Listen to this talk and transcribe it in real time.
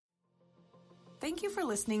Thank you for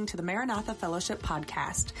listening to the Maranatha Fellowship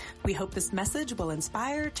podcast. We hope this message will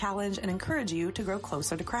inspire, challenge, and encourage you to grow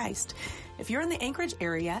closer to Christ. If you're in the Anchorage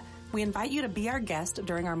area, we invite you to be our guest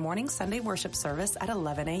during our morning Sunday worship service at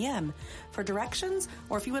 11 a.m. For directions,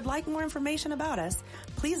 or if you would like more information about us,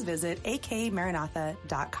 please visit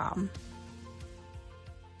akmaranatha.com.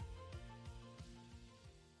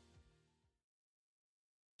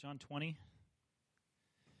 John 20.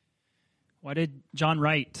 Why did John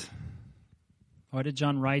write? Why did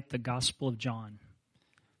John write the Gospel of John?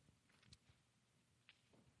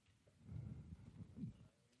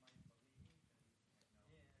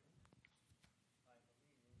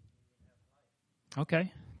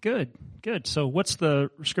 Okay, good. So what's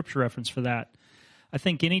the scripture reference for that? I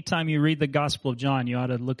think anytime you read the Gospel of John, you ought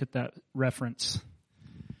to look at that reference.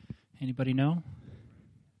 Anybody know?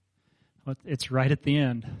 It's right at the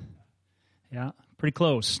end. Yeah, pretty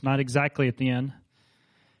close. Not exactly at the end.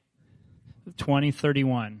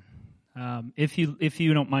 20:31. If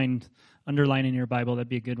you don't mind underlining your Bible, that'd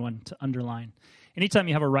be a good one to underline. Anytime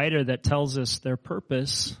you have a writer that tells us their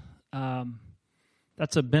purpose,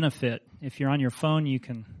 that's a benefit. If you're on your phone, you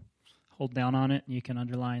can hold down on it and you can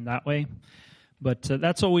underline that way. But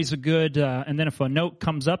that's always a good, and then if a note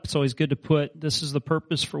comes up, it's always good to put, this is the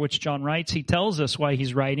purpose for which John writes. He tells us why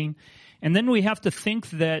he's writing. And then we have to think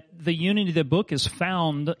that the unity of the book is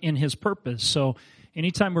found in his purpose. So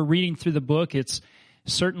anytime we're reading through the book, it's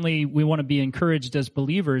certainly we want to be encouraged as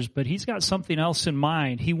believers, but he's got something else in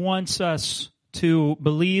mind. He wants us to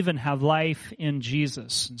believe and have life in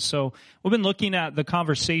Jesus. And so we've been looking at the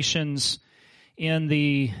conversations in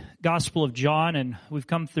the Gospel of John, and we've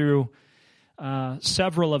come through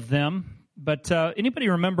several of them. But anybody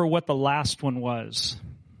remember what the last one was?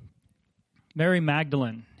 Mary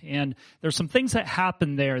Magdalene. And there's some things that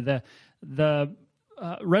happen there. The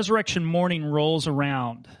resurrection morning rolls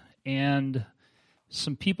around, and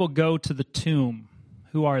some people go to the tomb.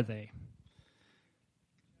 Who are they?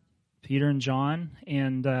 Peter and John,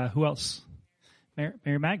 and who else?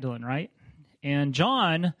 Mary Magdalene, right? And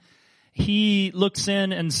John, he looks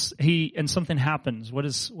in and something happens.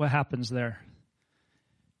 What happens there?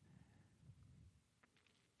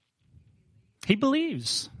 He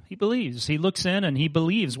believes. He believes. He looks in and he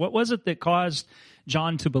believes. What was it that caused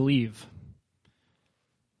John to believe?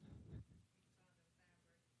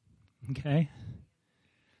 Okay.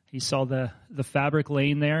 He saw the fabric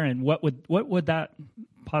laying there, and what would that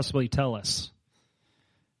possibly tell us?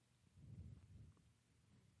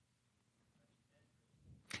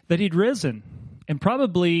 That he'd risen, and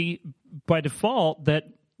probably by default that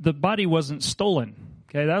the body wasn't stolen.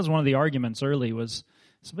 Okay, that was one of the arguments early, was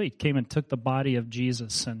somebody came and took the body of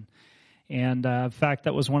Jesus, and in fact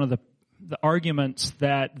that was one of the arguments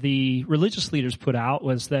that the religious leaders put out,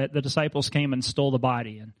 was that the disciples came and stole the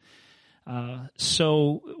body. And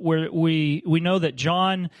so we know that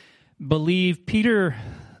John believed. Peter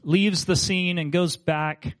leaves the scene and goes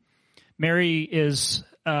back. Mary is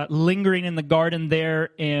lingering in the garden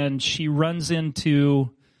there, and she runs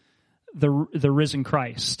into the risen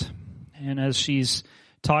Christ. And as she's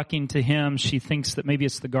talking to him, she thinks that maybe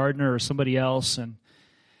it's the gardener or somebody else,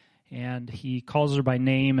 and he calls her by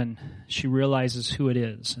name, and she realizes who it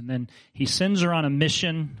is. And then he sends her on a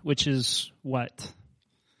mission, which is what?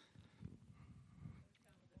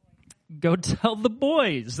 Go tell the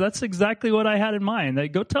boys. That's exactly what I had in mind.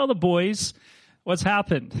 Go tell the boys what's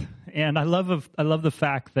happened. And I love the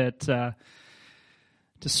fact that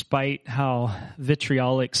despite how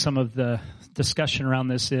vitriolic some of the discussion around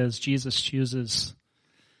this is, Jesus chooses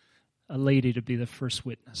a lady to be the first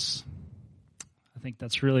witness. I think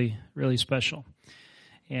that's really, really special.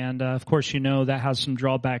 And of course, that has some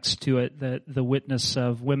drawbacks to it, that the witness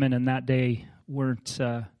of women in that day weren't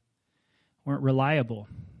reliable.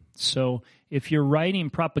 So if you're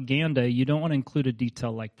writing propaganda, you don't want to include a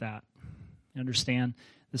detail like that. You understand?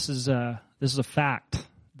 This is a fact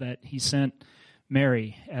that he sent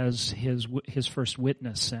Mary as his first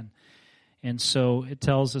witness, and so it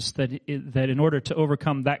tells us that in order to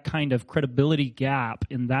overcome that kind of credibility gap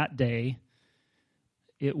in that day,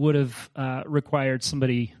 it would have required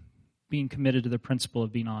somebody being committed to the principle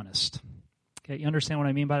of being honest. Okay, you understand what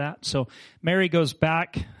I mean by that? So Mary goes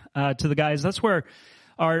back to the guys. That's where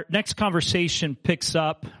our next conversation picks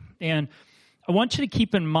up, and I want you to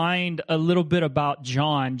keep in mind a little bit about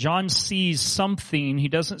John. John sees something. He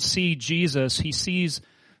doesn't see Jesus. He sees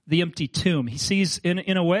the empty tomb. He sees,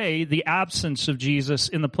 in a way, the absence of Jesus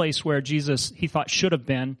in the place where Jesus, he thought, should have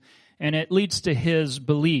been, and it leads to his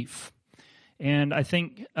belief. And I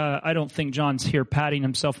don't think John's here patting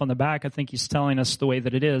himself on the back. I think he's telling us the way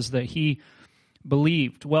that it is, that he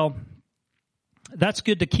believed. Well, that's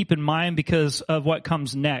good to keep in mind because of what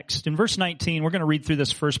comes next. In verse 19, we're going to read through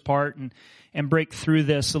this first part and break through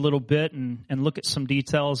this a little bit and look at some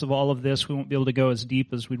details of all of this. We won't be able to go as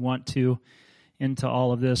deep as we'd want to into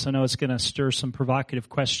all of this. I know it's going to stir some provocative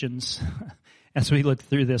questions as we look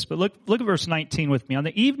through this. But look at verse 19 with me. On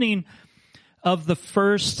the evening of the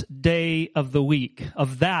first day of the week,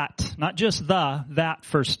 of that, not just that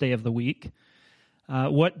first day of the week.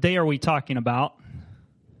 What day are we talking about?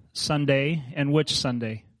 Sunday. And which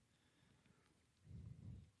Sunday?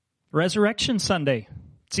 Resurrection Sunday.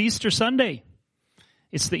 It's Easter Sunday.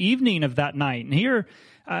 It's the evening of that night. And here,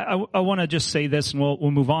 I want to just say this and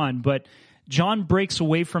we'll move on. But John breaks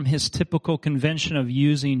away from his typical convention of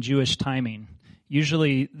using Jewish timing.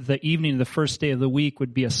 Usually the evening of the first day of the week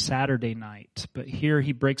would be a Saturday night. But here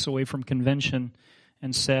he breaks away from convention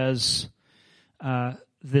and says,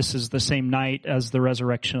 this is the same night as the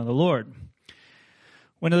resurrection of the Lord.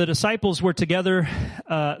 When the disciples were together,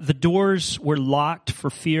 the doors were locked for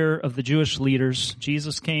fear of the Jewish leaders.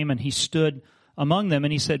 Jesus came and he stood among them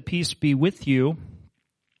and he said, "Peace be with you."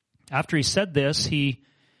 After he said this, he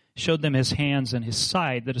showed them his hands and his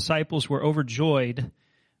side. The disciples were overjoyed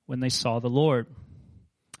when they saw the Lord.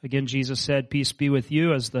 Again, Jesus said, "Peace be with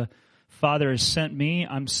you. As the Father has sent me,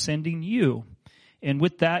 I'm sending you." And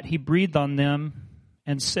with that, he breathed on them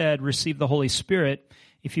and said, "Receive the Holy Spirit.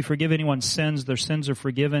 If you forgive anyone's sins, their sins are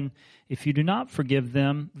forgiven. If you do not forgive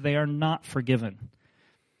them, they are not forgiven."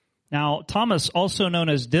 Now, Thomas, also known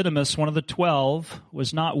as Didymus, one of the 12,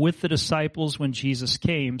 was not with the disciples when Jesus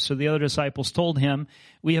came. So the other disciples told him,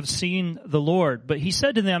 "We have seen the Lord." But he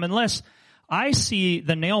said to them, "Unless I see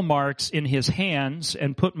the nail marks in his hands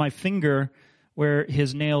and put my finger where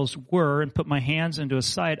his nails were and put my hands into his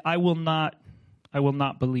side, I will not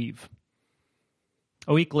believe."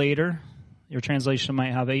 A week later, your translation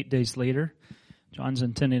might have 8 days later. John's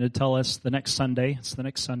intending to tell us the next Sunday. It's the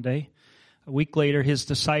next Sunday. A week later, his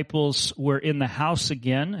disciples were in the house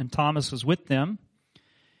again, and Thomas was with them,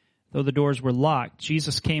 though the doors were locked.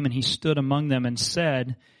 Jesus came and he stood among them and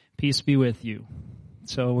said, "Peace be with you."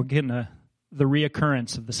 So we're getting the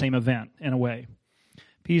reoccurrence of the same event in a way.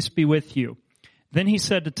 "Peace be with you." Then he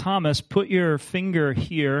said to Thomas, "Put your finger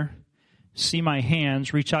here, see my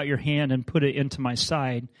hands, reach out your hand and put it into my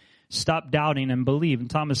side. Stop doubting and believe." And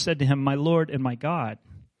Thomas said to him, "My Lord and my God."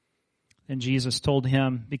 Then Jesus told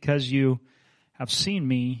him, "Because you have seen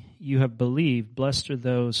me, you have believed. Blessed are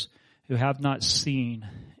those who have not seen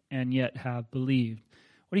and yet have believed."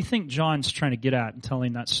 What do you think John's trying to get at in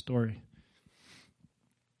telling that story?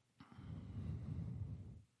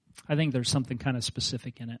 I think there's something kind of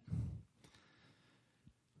specific in it.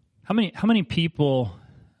 How many people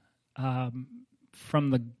from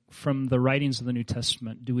the writings of the New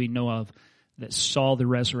Testament do we know of that saw the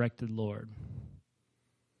resurrected Lord?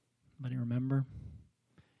 Anybody remember?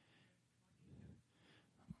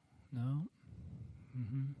 No?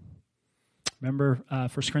 Mm-hmm. Remember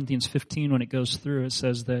 1 Corinthians 15 when it goes through, it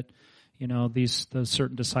says that, those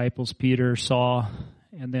certain disciples, Peter saw,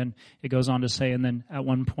 and then it goes on to say, and then at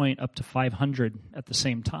one point up to 500 at the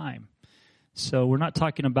same time. So we're not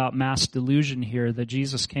talking about mass delusion here, that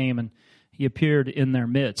Jesus came and he appeared in their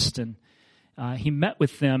midst, and he met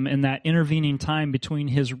with them in that intervening time between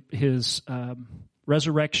his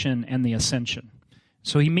resurrection and the ascension.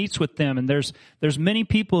 So he meets with them, and there's many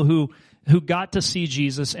people who got to see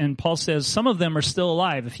Jesus, and Paul says some of them are still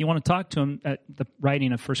alive. If you want to talk to them at the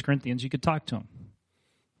writing of 1 Corinthians, you could talk to them.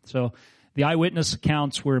 So the eyewitness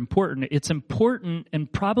accounts were important. It's important,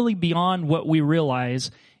 and probably beyond what we realize,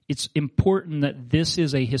 it's important that this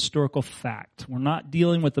is a historical fact. We're not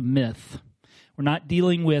dealing with a myth. We're not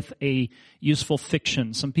dealing with a useful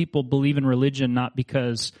fiction. Some people believe in religion not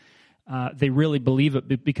because they really believe it,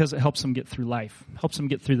 but because it helps them get through life, helps them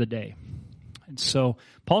get through the day. And so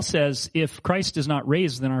Paul says, if Christ is not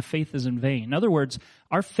raised, then our faith is in vain. In other words,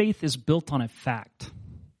 our faith is built on a fact.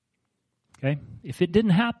 Okay? If it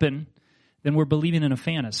didn't happen, then we're believing in a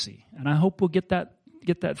fantasy. And I hope we'll get that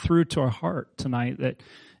through to our heart tonight, that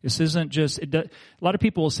this isn't just, a lot of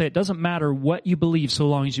people will say it doesn't matter what you believe so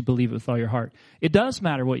long as you believe it with all your heart. It does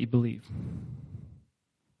matter what you believe.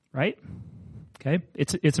 Right? Okay?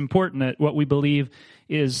 It's important that what we believe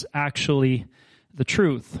is actually the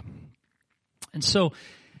truth. And so,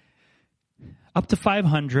 up to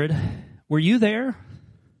 500, were you there?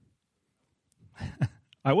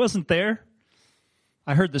 I wasn't there.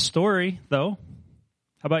 I heard the story, though.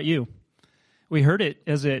 How about you? We heard it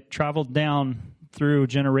as it traveled down through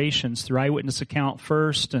generations, through eyewitness account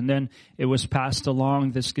first, and then it was passed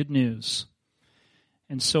along, this good news.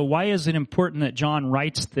 And so why is it important that John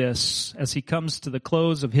writes this as he comes to the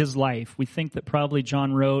close of his life? We think that probably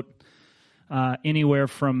John wrote anywhere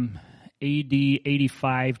from AD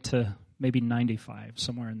 85 to maybe 95,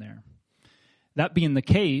 somewhere in there. That being the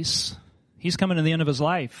case, he's coming to the end of his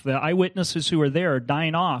life. The eyewitnesses who are there are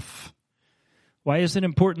dying off. Why is it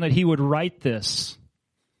important that he would write this?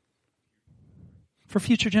 For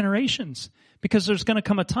future generations. Because there's going to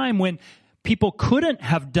come a time when people couldn't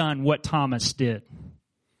have done what Thomas did.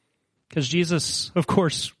 Because Jesus, of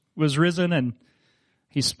course, was risen and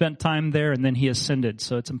he spent time there and then he ascended.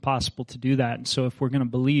 So it's impossible to do that. And so if we're going to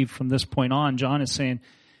believe from this point on, John is saying,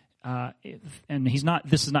 and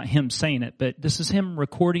this is not him saying it, but this is him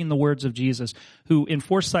recording the words of Jesus, who in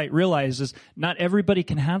foresight realizes not everybody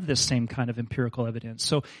can have this same kind of empirical evidence.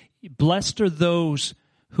 So blessed are those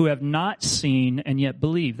who have not seen and yet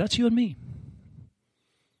believe. That's you and me.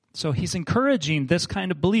 So he's encouraging this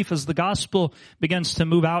kind of belief as the gospel begins to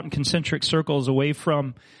move out in concentric circles away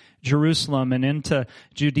from Jerusalem and into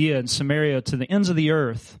Judea and Samaria to the ends of the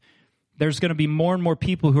earth. There's going to be more and more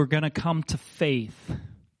people who are going to come to faith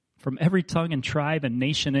from every tongue and tribe and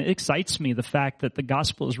nation. It excites me, the fact that the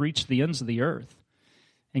gospel has reached the ends of the earth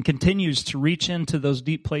and continues to reach into those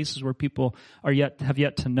deep places where people have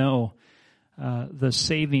yet to know the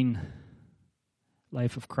saving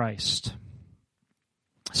life of Christ.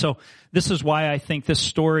 So this is why I think this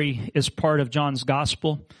story is part of John's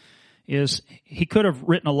gospel. Is he could have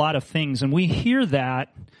written a lot of things, and we hear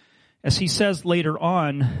that as he says later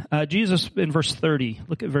on, Jesus in verse 30,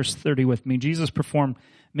 look at verse 30 with me. Jesus performed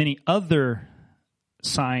many other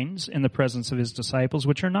signs in the presence of his disciples,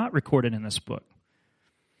 which are not recorded in this book.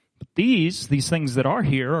 But these things that are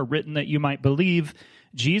here are written that you might believe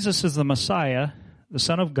Jesus is the Messiah, the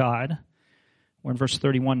Son of God. We're in verse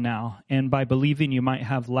 31 now. And by believing you might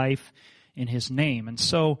have life in his name. And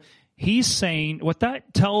so he's saying, what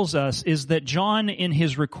that tells us is that John, in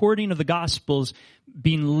his recording of the Gospels,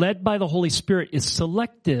 being led by the Holy Spirit, is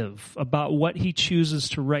selective about what he chooses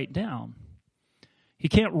to write down. He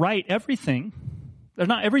can't write everything.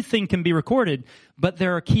 Not everything can be recorded, but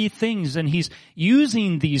there are key things, and he's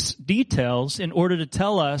using these details in order to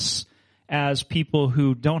tell us, as people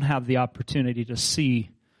who don't have the opportunity to see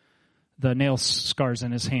the nail scars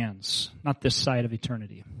in his hands, not this side of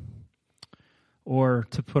eternity, or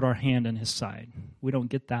to put our hand in his side. We don't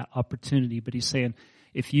get that opportunity, but he's saying,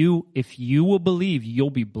 if you will believe, you'll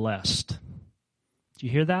be blessed. Do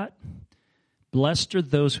you hear that? Blessed are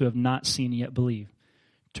those who have not seen yet believe.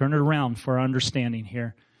 Turn it around for our understanding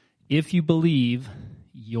here. If you believe,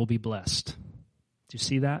 you'll be blessed. Do you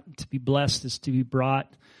see that? To be blessed is to be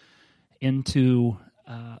brought into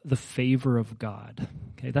the favor of God.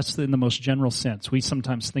 Okay, that's in the most general sense. We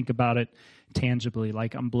sometimes think about it tangibly,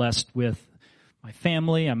 like I'm blessed with my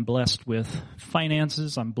family, I'm blessed with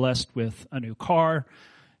finances, I'm blessed with a new car.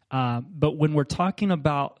 But when we're talking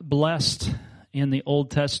about blessed in the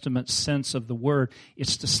Old Testament sense of the word,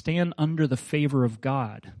 it's to stand under the favor of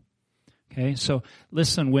God. Okay, so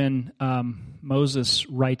listen, when Moses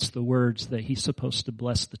writes the words that he's supposed to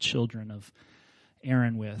bless the children of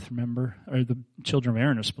Aaron with, remember? Or the children of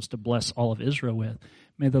Aaron are supposed to bless all of Israel with.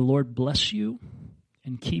 May the Lord bless you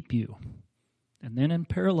and keep you. And then in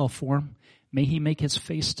parallel form, may he make his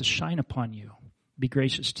face to shine upon you, be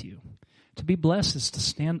gracious to you. To be blessed is to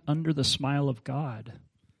stand under the smile of God.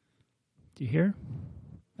 Do you hear?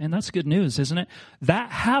 And that's good news, isn't it?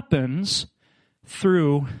 That happens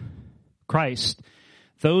through Christ.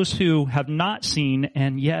 Those who have not seen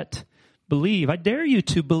and yet believe. I dare you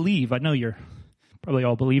to believe. I know you're probably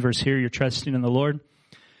all believers here. You're trusting in the Lord.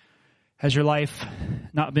 Has your life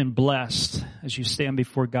not been blessed as you stand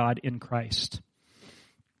before God in Christ?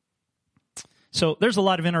 So there's a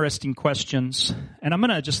lot of interesting questions, and I'm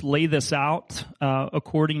going to just lay this out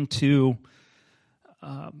according to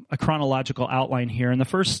a chronological outline here. And the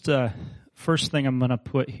first thing I'm going to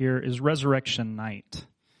put here is Resurrection Night.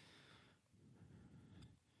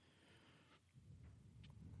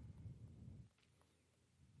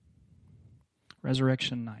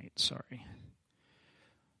 Resurrection Night, sorry.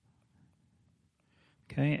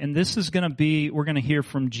 Okay, and this is going to be, we're going to hear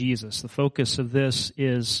from Jesus. The focus of this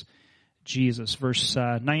is Jesus, verse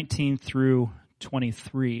 19 through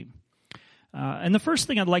 23. And the first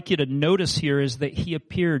thing I'd like you to notice here is that he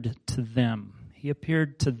appeared to them. He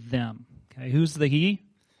appeared to them. Okay, who's the he?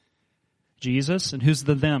 Jesus. And who's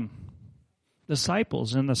the them?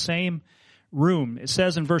 Disciples in the same room. It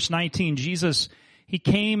says in verse 19, Jesus, he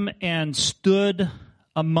came and stood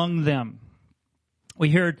among them. We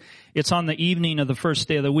heard it's on the evening of the first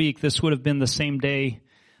day of the week. This would have been the same day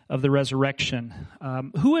of the resurrection.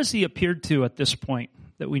 Who has he appeared to at this point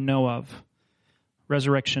that we know of?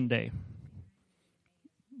 Resurrection Day.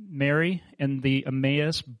 Mary and the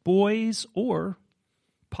Emmaus boys or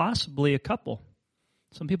possibly a couple.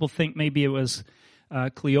 Some people think maybe it was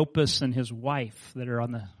Cleopas and his wife that are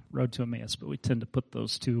on the road to Emmaus, but we tend to put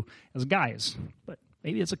those two as guys. But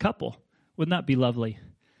maybe it's a couple. Wouldn't that be lovely?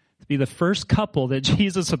 To be the first couple that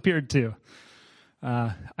Jesus appeared to.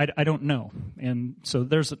 I don't know. And so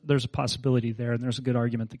there's a possibility there, and there's a good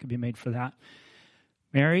argument that could be made for that.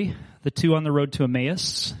 Mary, the two on the road to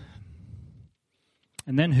Emmaus.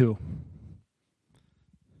 And then who?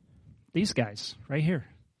 These guys right here.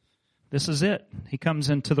 This is it. He comes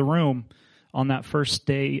into the room on that first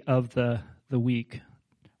day of the week.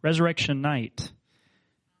 Resurrection night.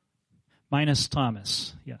 Minus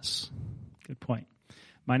Thomas. Yes. Good point.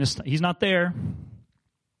 He's not there.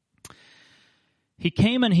 He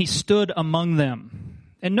came and he stood among them.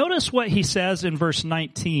 And notice what he says in verse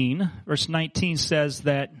 19. Verse 19 says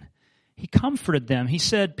that he comforted them. He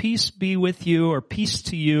said, peace be with you, or peace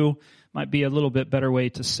to you. Might be a little bit better way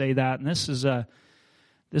to say that. And this is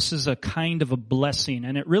a kind of a blessing.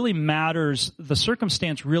 And it really matters. The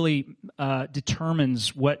circumstance really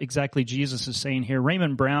determines what exactly Jesus is saying here.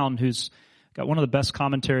 Raymond Brown, who's got one of the best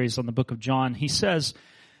commentaries on the book of John, he says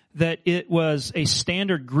that it was a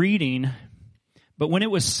standard greeting, but when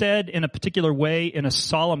it was said in a particular way, in a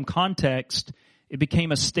solemn context, it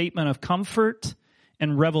became a statement of comfort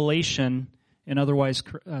and revelation in otherwise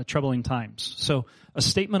troubling times. So a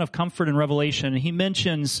statement of comfort and revelation. And he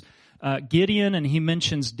mentions Gideon and he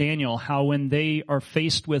mentions Daniel, how when they are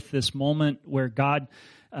faced with this moment where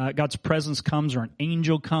God's presence comes, or an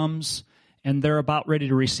angel comes, and they're about ready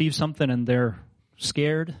to receive something and they're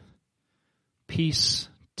scared, peace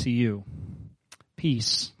to you.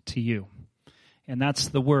 Peace to you. And that's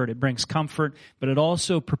the word. It brings comfort, but it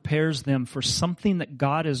also prepares them for something that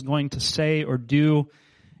God is going to say or do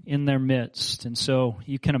in their midst. And so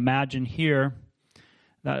you can imagine here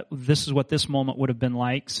that this is what this moment would have been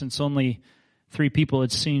like, since only 3 people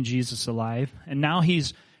had seen Jesus alive. And now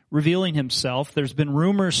he's revealing himself. There's been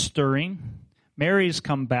rumors stirring. Mary's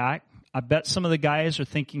come back. I bet some of the guys are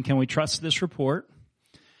thinking, can we trust this report?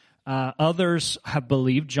 Others have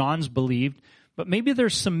believed. John's believed. But maybe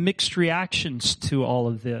there's some mixed reactions to all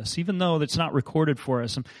of this, even though it's not recorded for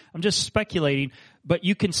us. I'm just speculating, but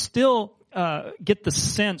you can still get the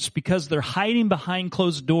sense, because they're hiding behind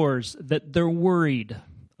closed doors, that they're worried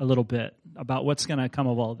a little bit about what's going to come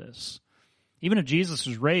of all this. Even if Jesus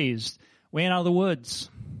was raised way out of the woods,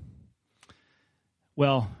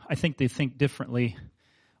 well, I think they think differently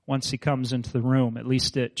once he comes into the room. At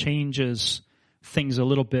least it changes things a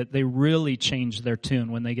little bit. They really change their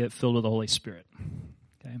tune when they get filled with the Holy Spirit.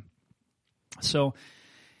 Okay, so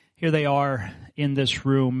here they are in this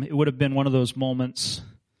room. It would have been one of those moments.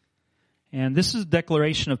 And this is a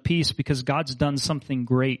declaration of peace because God's done something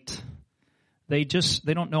great. They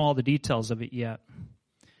don't know all the details of it yet.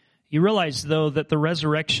 You realize, though, that the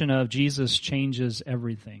resurrection of Jesus changes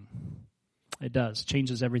everything. It does.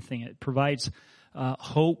 Changes everything. It provides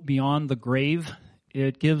hope beyond the grave.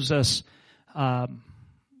 It gives us a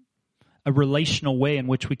relational way in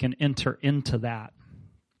which we can enter into that.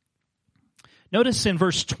 Notice in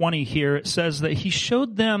verse 20 here, it says that he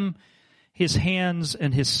showed them his hands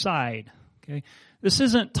and his side. Okay, this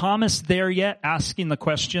isn't Thomas there yet asking the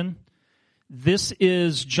question. This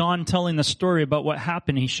is John telling the story about what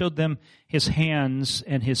happened. He showed them his hands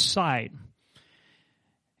and his side.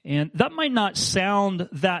 And that might not sound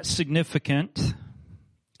that significant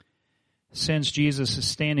since Jesus is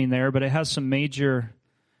standing there, but it has some major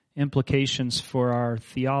implications for our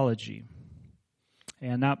theology.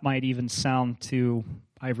 And that might even sound too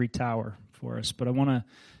ivory tower for us. But I want to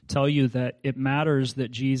tell you that it matters that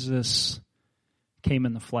Jesus came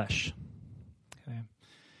in the flesh. Okay.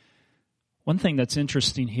 One thing that's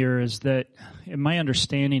interesting here is that in my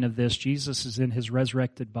understanding of this, Jesus is in his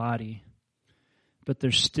resurrected body, but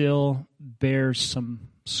there still bears some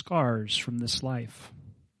scars from this life.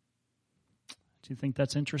 Do you think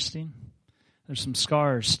that's interesting? There's some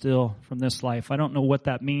scars still from this life. I don't know what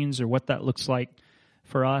that means or what that looks like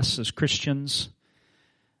for us as Christians.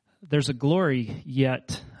 There's a glory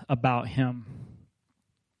yet about him.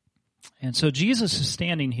 And so Jesus is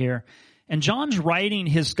standing here, and John's writing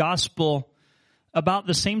his gospel about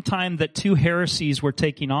the same time that 2 heresies were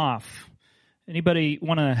taking off. Anybody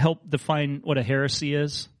want to help define what a heresy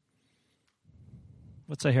is?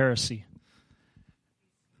 What's a heresy?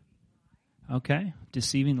 Okay,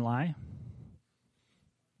 deceiving lie.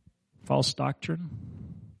 False doctrine.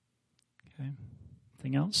 Okay,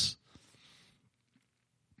 anything else?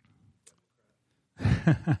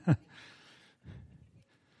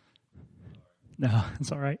 No,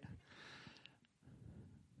 it's all right.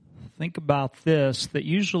 Think about this, that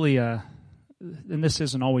usually a and this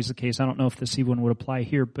isn't always the case, I don't know if this even would apply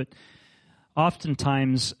here, but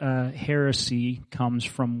oftentimes heresy comes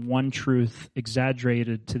from one truth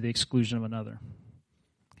exaggerated to the exclusion of another.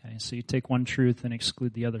 Okay, so you take one truth and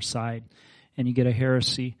exclude the other side, and you get a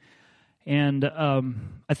heresy. And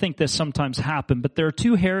I think this sometimes happens, but there are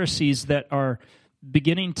two heresies that are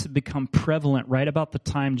beginning to become prevalent right about the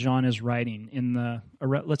time John is writing, in the,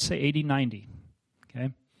 let's say, 80, 90.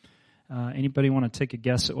 Okay? Anybody want to take a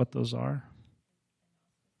guess at what those are?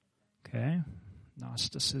 Okay.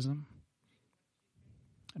 Gnosticism.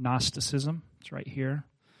 It's right here.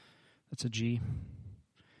 That's a G.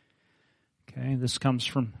 Okay, this comes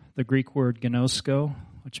from the Greek word gnosko,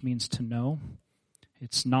 which means to know.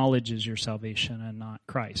 It's knowledge is your salvation and not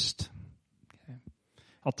Christ. Okay.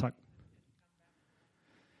 I'll talk.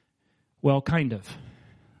 Well, kind of.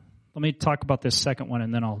 Let me talk about this second one,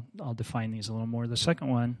 and then I'll define these a little more. The second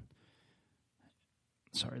one,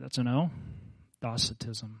 that's an O,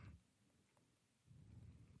 Docetism.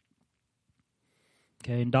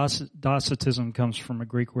 Okay, and Docetism comes from a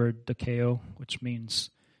Greek word dokeo, which means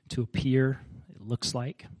to appear, it looks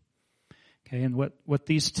like. Okay, and what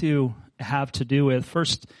these two have to do with,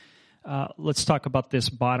 first, let's talk about this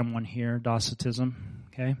bottom one here, Docetism.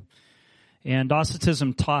 Okay, and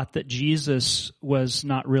Docetism taught that Jesus was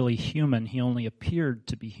not really human, he only appeared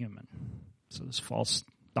to be human. So this false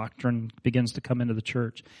doctrine begins to come into the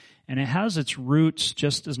church. And it has its roots,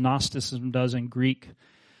 just as Gnosticism does, in Greek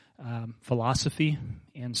philosophy.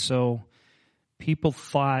 And so people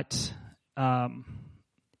thought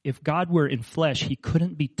if God were in flesh, he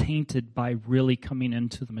couldn't be tainted by really coming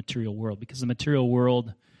into the material world, because the material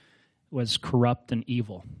world was corrupt and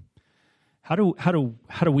evil. How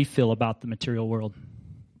do we feel about the material world?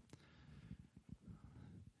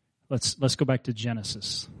 Let's go back to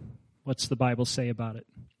Genesis. What's the Bible say about it?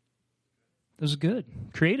 It was good.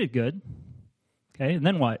 Created good. Okay, and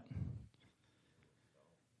then what?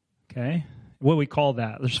 Okay, what do we call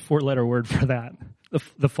that? There's a 4-letter word for that.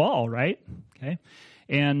 The fall, right? Okay,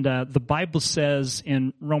 and the Bible says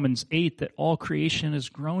in Romans 8 that all creation is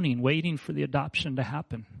groaning, waiting for the adoption to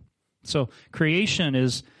happen. So creation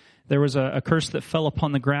is, there was a curse that fell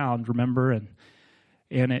upon the ground, remember,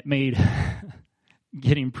 and it made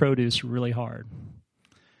getting produce really hard.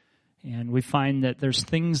 And we find that there's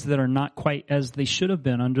things that are not quite as they should have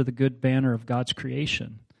been under the good banner of God's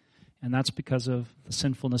creation. And that's because of the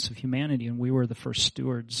sinfulness of humanity, and we were the first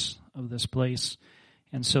stewards of this place.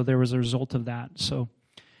 And so there was a result of that. So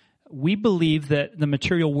we believe that the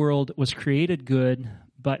material world was created good,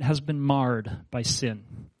 but has been marred by sin.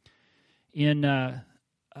 In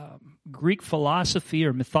Greek philosophy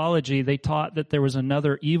or mythology, they taught that there was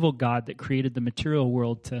another evil god that created the material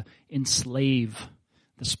world to enslave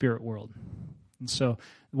the spirit world. And so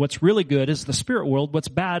what's really good is the spirit world, what's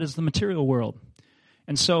bad is the material world.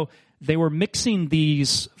 And so they were mixing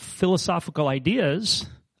these philosophical ideas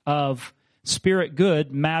of spirit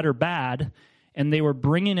good, matter bad, and they were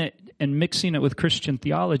bringing it and mixing it with Christian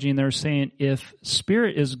theology, and they were saying if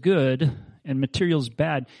spirit is good and material is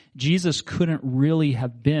bad, Jesus couldn't really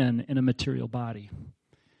have been in a material body,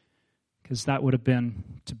 because that would have been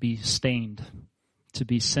to be stained, to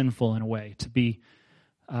be sinful in a way, to be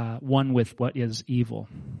one with what is evil.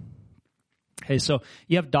 Okay, so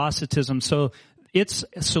you have Docetism. So its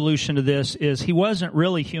solution to this is he wasn't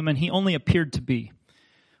really human, he only appeared to be.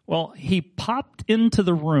 Well, he popped into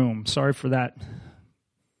the room. Sorry for that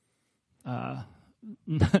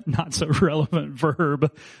not so relevant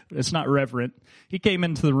verb. It's not reverent. He came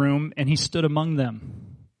into the room and he stood among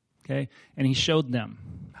them. Okay? And he showed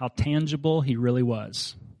them how tangible he really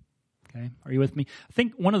was. Okay? Are you with me? I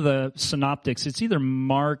think one of the synoptics, it's either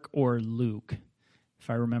Mark or Luke, if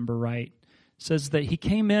I remember right, says that he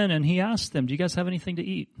came in and he asked them, do you guys have anything to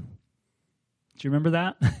eat? Do you remember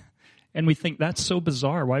that? And we think that's so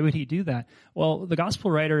bizarre. Why would he do that? Well, the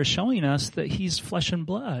gospel writer is showing us that he's flesh and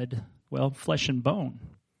blood. Well, flesh and bone.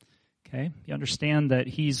 Okay? You understand that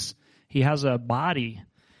he has a body,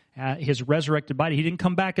 his resurrected body. He didn't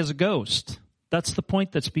come back as a ghost. That's the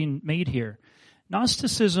point that's being made here.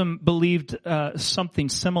 Gnosticism believed something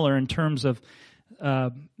similar in terms of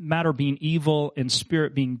matter being evil and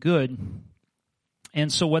spirit being good.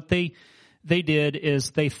 And so what they did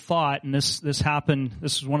is they thought, and this happened,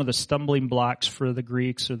 this is one of the stumbling blocks for the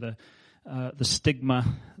Greeks, or the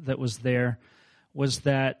stigma that was there, was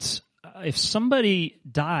that if somebody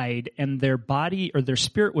died and their body or their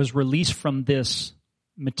spirit was released from this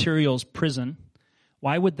material's prison,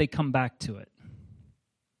 why would they come back to it?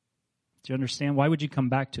 Do you understand? Why would you come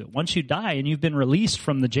back to it? Once you die and you've been released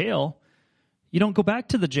from the jail, you don't go back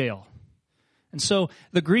to the jail. And so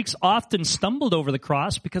the Greeks often stumbled over the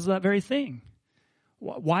cross because of that very thing.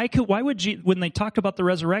 Why would when they talked about the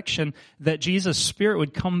resurrection, that Jesus' spirit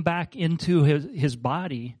would come back into his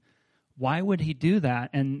body, why would he do that?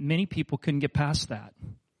 And many people couldn't get past that.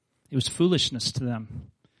 It was foolishness to them.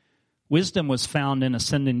 Wisdom was found in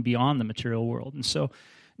ascending beyond the material world. And so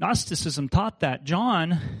Gnosticism taught that.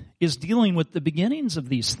 John is dealing with the beginnings of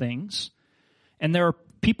these things. And there are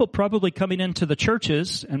people probably coming into the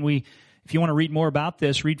churches, and if you want to read more about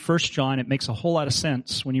this, read 1 John. It makes a whole lot of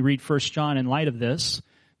sense when you read 1 John in light of this,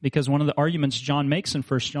 because one of the arguments John makes in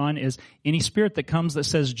 1 John is any spirit that comes that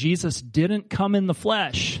says Jesus didn't come in the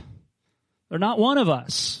flesh, they're not one of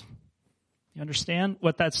us. You understand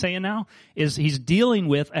what that's saying now? Is he's dealing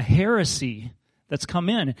with a heresy that's come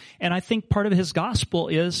in. And I think part of his gospel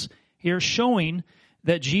is here showing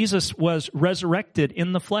that Jesus was resurrected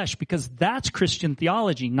in the flesh, because that's Christian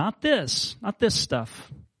theology, not this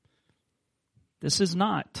stuff. This is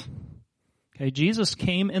not. Okay, Jesus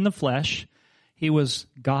came in the flesh. He was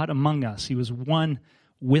God among us. He was one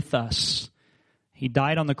with us. He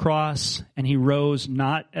died on the cross, and he rose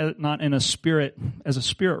not in a spirit, as a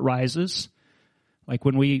spirit rises. Like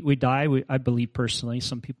when we die, I believe personally,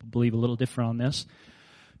 some people believe a little different on this,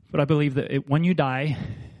 but I believe that when you die,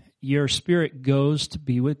 your spirit goes to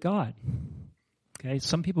be with God. Okay,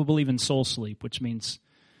 some people believe in soul sleep, which means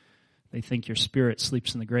they think your spirit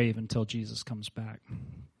sleeps in the grave until Jesus comes back.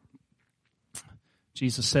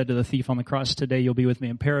 Jesus said to the thief on the cross, "Today you'll be with me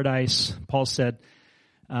in paradise." Paul said,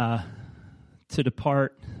 to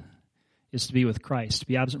depart is to be with Christ. To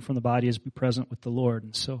be absent from the body is to be present with the Lord.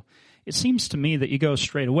 And so it seems to me that you go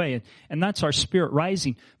straight away, and that's our spirit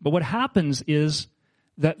rising. But what happens is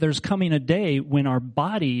that there's coming a day when our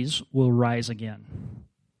bodies will rise again.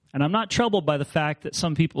 And I'm not troubled by the fact that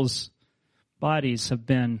some people's bodies have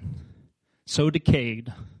been so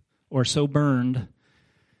decayed or so burned.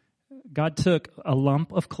 God took a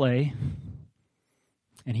lump of clay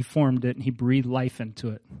and he formed it and he breathed life into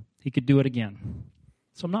it. He could do it again.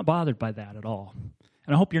 So I'm not bothered by that at all.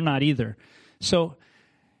 And I hope you're not either. So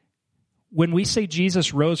when we say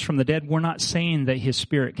Jesus rose from the dead, we're not saying that his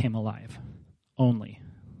spirit came alive only.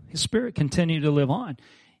 His spirit continued to live on.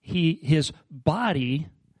 His body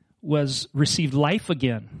received life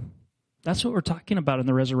again. That's what we're talking about in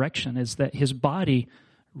the resurrection, is that his body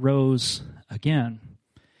rose again.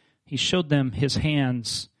 He showed them his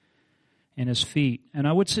hands and his feet. And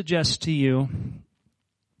I would suggest to you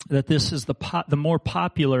that this is the more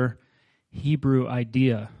popular Hebrew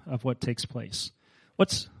idea of what takes place.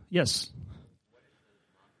 Yes?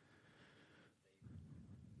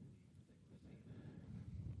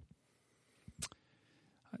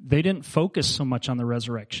 They didn't focus so much on the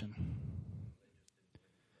resurrection.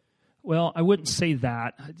 Well, I wouldn't say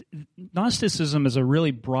that. Gnosticism is a really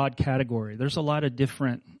broad category. There's a lot of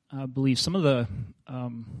different beliefs. Some of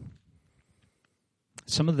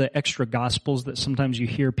the extra gospels that sometimes you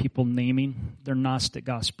hear people naming, they're Gnostic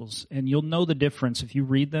gospels. And you'll know the difference. If you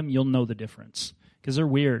read them, you'll know the difference. Because they're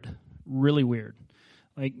weird, really weird.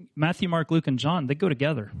 Like Matthew, Mark, Luke, and John, they go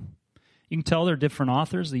together. You can tell they're different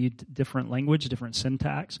authors, they use different language, different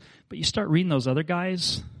syntax. But you start reading those other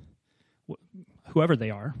guys, whoever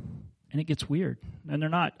they are, and it gets weird.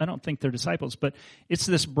 And I don't think they're disciples, but it's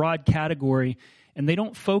this broad category, and they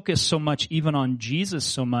don't focus so much even on Jesus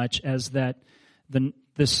so much as that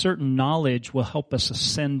this certain knowledge will help us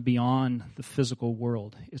ascend beyond the physical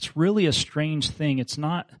world. It's really a strange thing. It's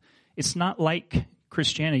not like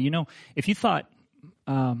Christianity. You know, if you thought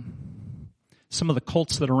some of the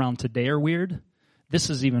cults that are around today are weird, this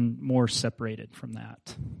is even more separated from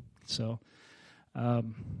that. So,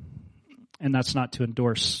 and that's not to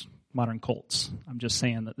endorse modern cults. I'm just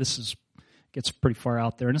saying that this gets pretty far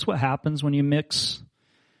out there. And it's what happens when you mix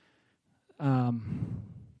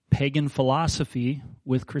pagan philosophy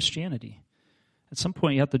with Christianity. At some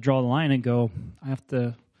point you have to draw the line and go, I have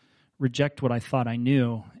to reject what I thought I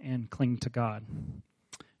knew and cling to God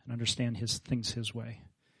and understand things his way.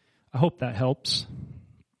 I hope that helps.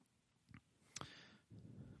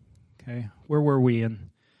 Okay, where were we in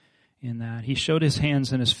that? He showed his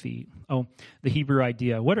hands and his feet. Oh, the Hebrew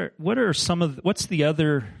idea. What's the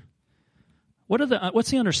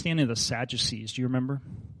understanding of the Sadducees? Do you remember?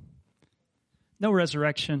 No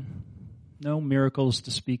resurrection, no miracles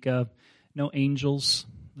to speak of, no angels.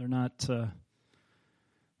 They're not.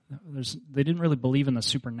 They didn't really believe in the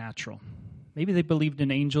supernatural. Maybe they believed in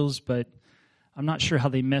angels, but I'm not sure how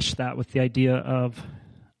they meshed that with the idea of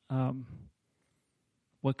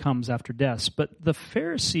what comes after death. But the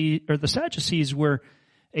Sadducees were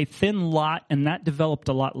a thin lot, and that developed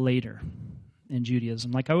a lot later in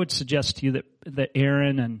Judaism. Like I would suggest to you that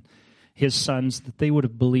Aaron and his sons, that they would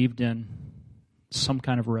have believed in some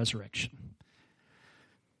kind of a resurrection.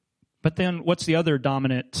 But then what's the other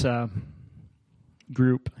dominant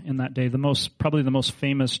group in that day? Probably the most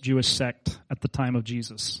famous Jewish sect at the time of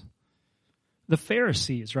Jesus. The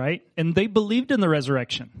Pharisees, right? And they believed in the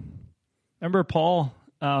resurrection. Remember Paul,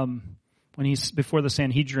 when he's before the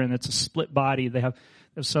Sanhedrin, it's a split body. There's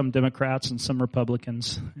some Democrats and some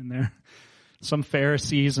Republicans in there. Some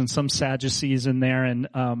Pharisees and some Sadducees in there. And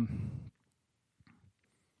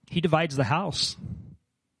he divides the house.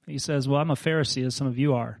 He says, well, I'm a Pharisee, as some of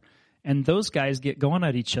you are. And those guys get going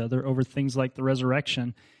at each other over things like the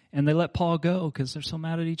resurrection. And they let Paul go because they're so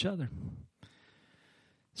mad at each other.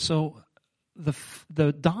 So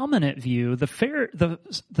the dominant view, the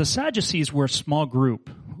Sadducees were a small group.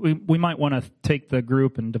 We might want to take the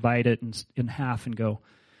group and divide it in half and go,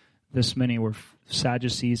 this many were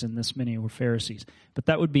Sadducees and this many were Pharisees. But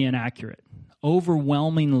that would be inaccurate.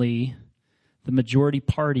 Overwhelmingly, the majority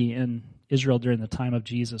party in Israel during the time of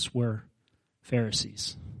Jesus were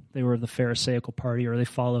Pharisees. They were the Pharisaical party, or they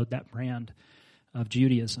followed that brand of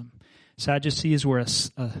Judaism. Sadducees were a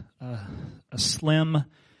slim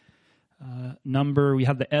number. We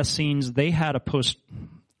have the Essenes. They had a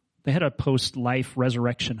post-life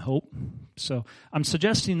resurrection hope. So I'm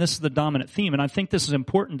suggesting this is the dominant theme, and I think this is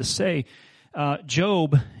important to say.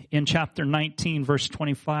 Job in chapter 19, verse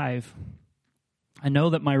 25, I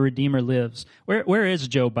know that my Redeemer lives. Where is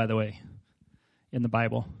Job, by the way, in the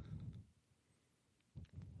Bible?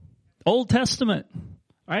 Old Testament,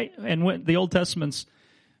 right? And when the Old Testament's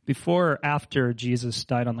before or after Jesus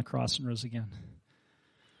died on the cross and rose again?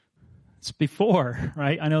 It's before,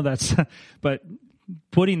 right? I know that's, but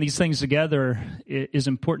putting these things together is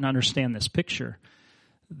important to understand this picture.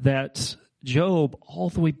 That Job, all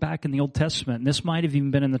the way back in the Old Testament, and this might have even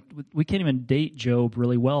been we can't even date Job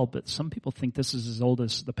really well, but some people think this is as old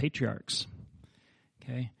as the patriarchs.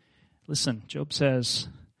 Okay? Listen, Job says,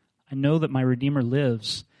 I know that my Redeemer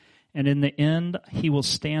lives, and in the end he will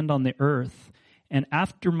stand on the earth, and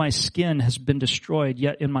after my skin has been destroyed,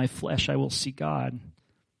 yet in my flesh I will see God.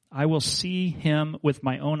 I will see him with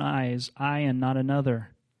my own eyes, I and not another.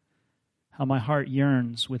 How my heart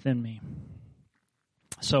yearns within me.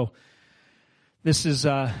 So, this is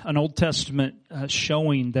an Old Testament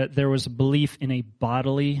showing that there was a belief in a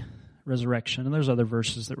bodily resurrection. And there's other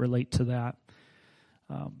verses that relate to that.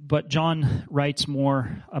 But John writes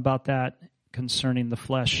more about that concerning the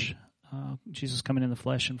flesh. Jesus coming in the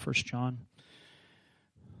flesh in 1 John.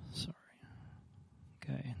 Sorry.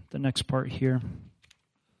 Okay, the next part here.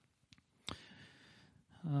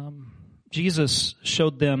 Jesus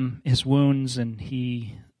showed them his wounds, and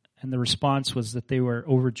the response was that they were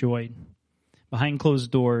overjoyed. Behind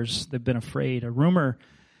closed doors, they've been afraid. A rumor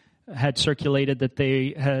had circulated that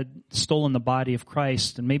they had stolen the body of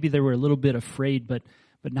Christ, and maybe they were a little bit afraid, but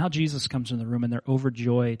now Jesus comes in the room and they're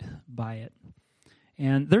overjoyed by it.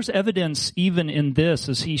 And there's evidence even in this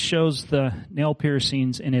as he shows the nail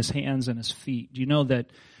piercings in his hands and his feet. Do you know that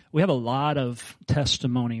we have a lot of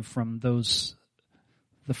testimony from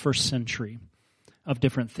the first century of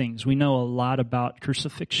different things? We know a lot about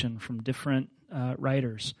crucifixion from different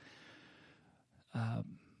writers.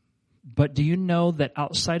 But do you know that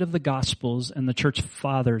outside of the Gospels and the church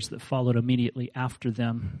fathers that followed immediately after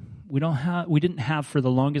them, we didn't have for the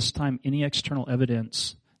longest time any external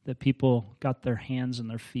evidence that people got their hands and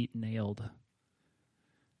their feet nailed.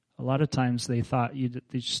 A lot of times they thought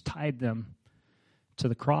they just tied them to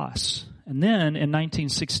the cross. And then in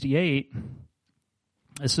 1968,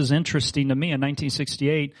 this is interesting to me. In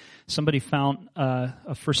 1968, somebody found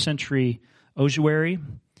a first century ossuary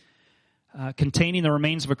containing the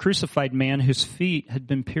remains of a crucified man whose feet had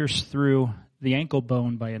been pierced through the ankle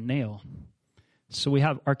bone by a nail. So we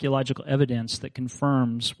have archaeological evidence that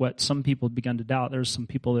confirms what some people have begun to doubt. There's some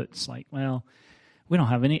people that's like, well, we don't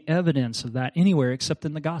have any evidence of that anywhere except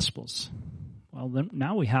in the Gospels. Well, then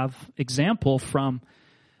now we have example from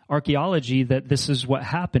archaeology that this is what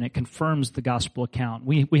happened. It confirms the Gospel account.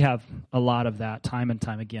 We have a lot of that time and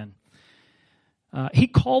time again. He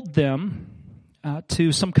called them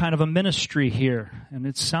to some kind of a ministry here. And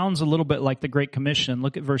it sounds a little bit like the Great Commission.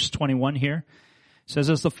 Look at verse 21 here. It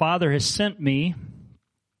says, as the Father has sent me,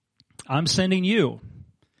 I'm sending you.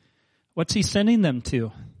 What's he sending them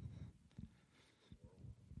to?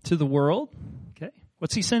 To the world? Okay.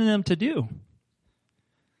 What's he sending them to do?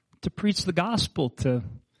 To preach the gospel, to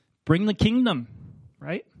bring the kingdom,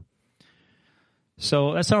 right?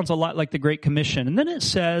 So that sounds a lot like the Great Commission. And then it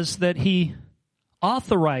says that he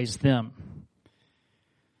authorized them.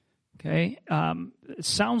 Okay, it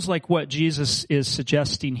sounds like what Jesus is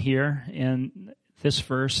suggesting here in this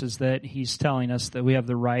verse is that he's telling us that we have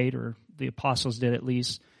the right, or the apostles did at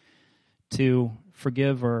least, to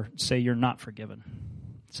forgive or say you're not forgiven.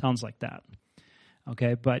 Sounds like that.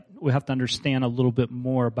 Okay, but we have to understand a little bit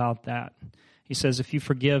more about that. He says if you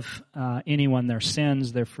forgive anyone their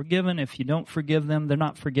sins, they're forgiven. If you don't forgive them, they're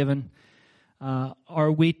not forgiven.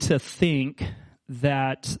 Are we to think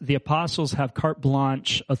that the apostles have carte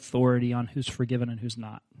blanche authority on who's forgiven and who's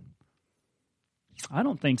not? I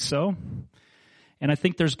don't think so. And I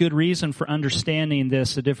think there's good reason for understanding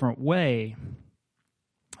this a different way.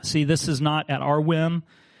 See, this is not at our whim.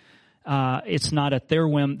 It's not at their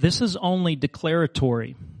whim. This is only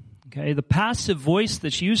declaratory. Okay, the passive voice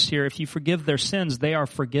that's used here, if you forgive their sins, they are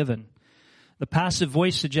forgiven. The passive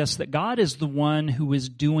voice suggests that God is the one who is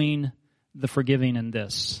doing the forgiving in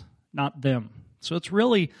this, not them. So it's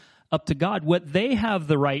really up to God. What they have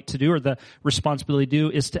the right to do or the responsibility to do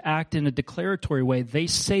is to act in a declaratory way. They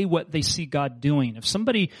say what they see God doing. If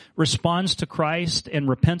somebody responds to Christ and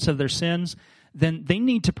repents of their sins, then they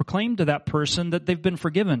need to proclaim to that person that they've been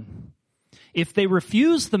forgiven. If they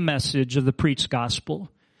refuse the message of the preached gospel,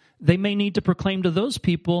 they may need to proclaim to those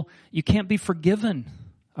people, you can't be forgiven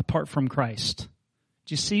apart from Christ.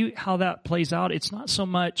 Do you see how that plays out? It's not so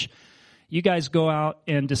much you guys go out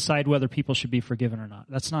and decide whether people should be forgiven or not.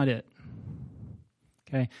 That's not it.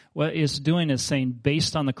 Okay? What it's doing is saying,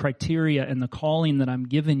 based on the criteria and the calling that I'm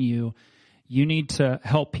giving you, you need to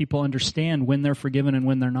help people understand when they're forgiven and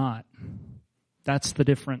when they're not. That's the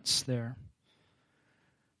difference there.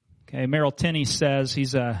 Okay, Merrill Tenney says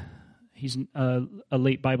he's a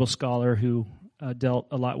late Bible scholar who dealt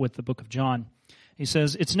a lot with the book of John. He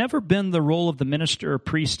says, it's never been the role of the minister or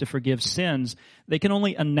priest to forgive sins. They can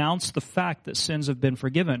only announce the fact that sins have been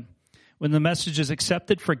forgiven. When the message is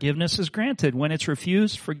accepted, forgiveness is granted. When it's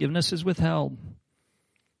refused, forgiveness is withheld.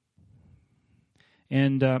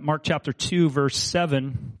 And Mark chapter 2, verse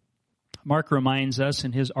 7, Mark reminds us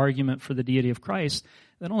in his argument for the deity of Christ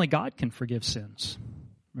that only God can forgive sins.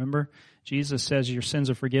 Remember, Jesus says your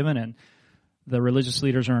sins are forgiven, and the religious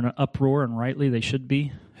leaders are in an uproar, and rightly they should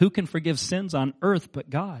be. Who can forgive sins on earth but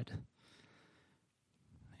God?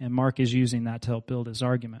 And Mark is using that to help build his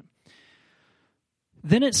argument.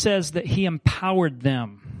 Then it says that he empowered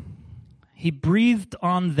them. He breathed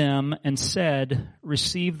on them and said,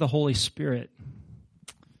 receive the Holy Spirit.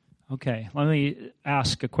 Okay, let me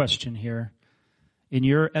ask a question here. In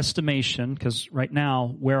your estimation, because right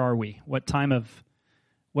now, where are we? What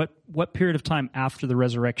period of time after the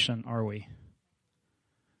resurrection are we?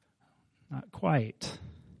 Not quite.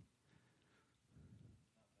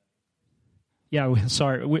 Yeah,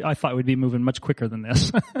 sorry. I thought we'd be moving much quicker than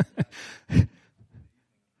this.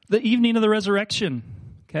 The evening of the resurrection.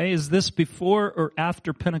 Okay, is this before or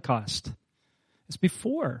after Pentecost? It's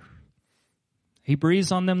before. He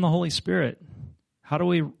breathes on them the Holy Spirit. How do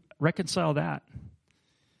we reconcile that?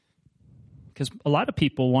 Because a lot of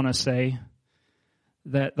people want to say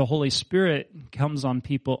that the Holy Spirit comes on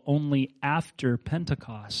people only after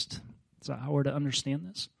Pentecost. Is that how we're to understand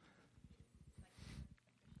this?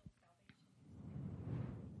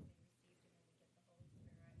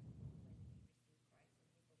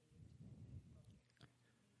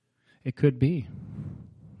 It could be.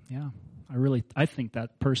 Yeah. I think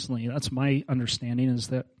that personally, that's my understanding, is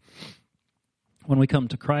that when we come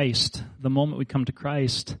to Christ, the moment we come to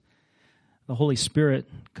Christ, the Holy Spirit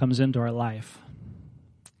comes into our life.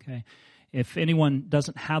 Okay. If anyone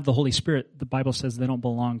doesn't have the Holy Spirit, the Bible says they don't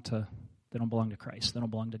belong to Christ. They don't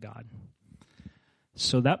belong to God.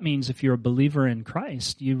 So that means if you're a believer in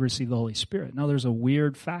Christ, you receive the Holy Spirit. Now there's a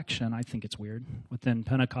weird faction, I think it's weird, within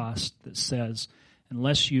Pentecost that says,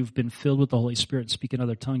 unless you've been filled with the Holy Spirit and speak in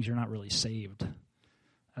other tongues, you're not really saved.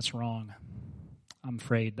 That's wrong. I'm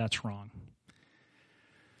afraid that's wrong.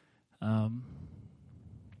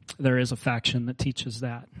 There is a faction that teaches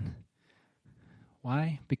that.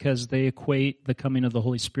 Why? Because they equate the coming of the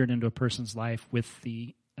Holy Spirit into a person's life with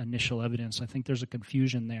the initial evidence. I think there's a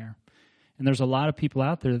confusion there. And there's a lot of people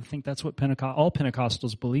out there that think that's what all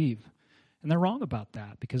Pentecostals believe. And they're wrong about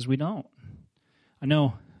that, because we don't. I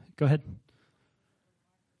know. Go ahead.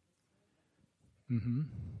 Mm-hmm.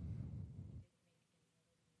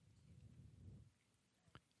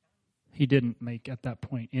 He didn't make, at that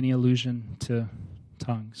point, any allusion to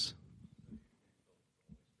tongues.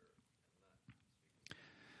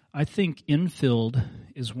 I think infilled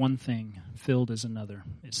is one thing, filled is another,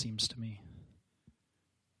 it seems to me.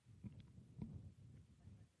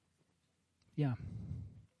 Yeah.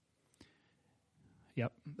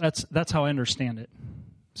 Yep. That's how I understand it.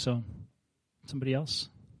 So, somebody else?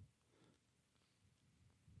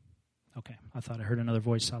 Okay, I thought I heard another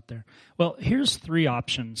voice out there. Well, here's 3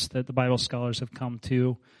 options that the Bible scholars have come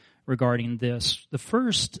to regarding this. The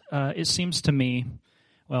first, it seems to me,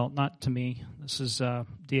 well, not to me, this is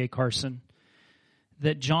D.A. Carson,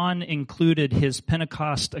 that John included his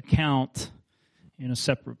Pentecost account in a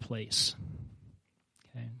separate place.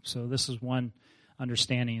 Okay, so this is one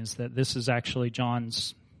understanding, is that this is actually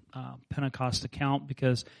John's Pentecost account,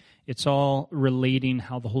 because it's all relating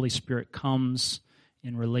how the Holy Spirit comes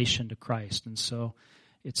in relation to Christ. And so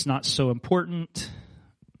it's not so important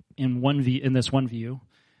in this one view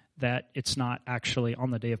that it's not actually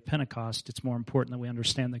on the day of Pentecost. It's more important that we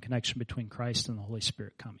understand the connection between Christ and the Holy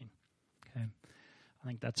Spirit coming. Okay, I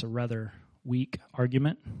think that's a rather weak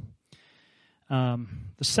argument. The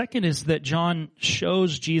second is that John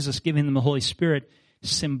shows Jesus giving them the Holy Spirit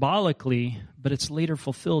symbolically, but it's later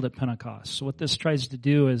fulfilled at Pentecost. So what this tries to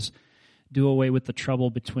do is do away with the trouble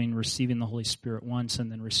between receiving the Holy Spirit once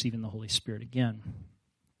and then receiving the Holy Spirit again.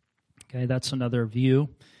 Okay, that's another view.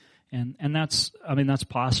 And that's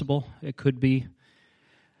possible. It could be.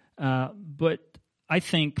 But I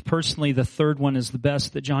think personally the third one is the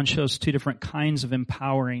best, that John shows two different kinds of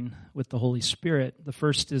empowering with the Holy Spirit. The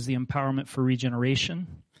first is the empowerment for regeneration,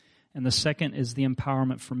 and the second is the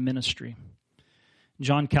empowerment for ministry.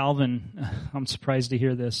 John Calvin, I'm surprised to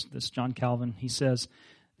hear this John Calvin, he says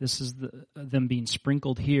this is them being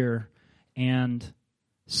sprinkled here and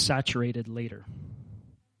saturated later.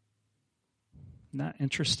 Isn't that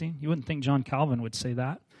interesting? You wouldn't think John Calvin would say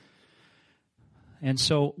that. And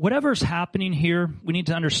so whatever's happening here, we need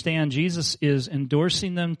to understand Jesus is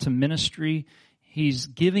endorsing them to ministry. He's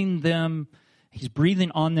breathing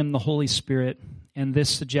on them the Holy Spirit. And this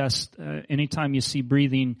suggests, anytime you see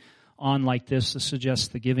breathing on like this suggests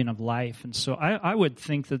the giving of life. And so I would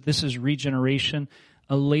think that this is regeneration.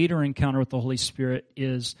 A later encounter with the Holy Spirit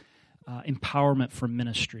is empowerment for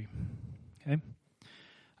ministry. Okay?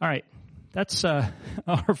 All right. That's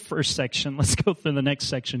our first section. Let's go through the next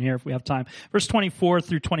section here if we have time. Verse 24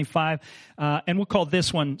 through 25. And we'll call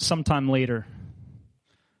this one sometime later.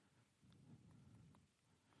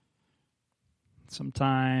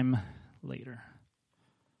 Sometime later.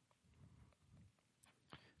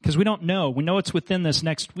 Because we don't know. We know it's within this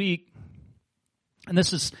next week. And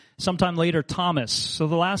this is sometime later, Thomas. So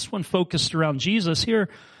the last one focused around Jesus. Here,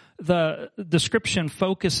 the description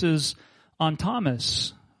focuses on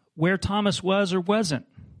Thomas. Where Thomas was or wasn't.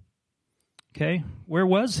 Okay? Where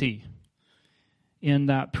was he in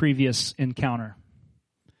that previous encounter?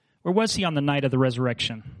 Where was he on the night of the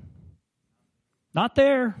resurrection? Not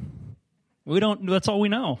there. That's all we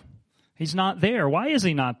know. He's not there. Why is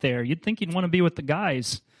he not there? You'd think he'd want to be with the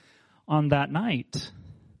guys on that night.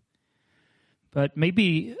 But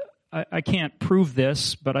maybe, I can't prove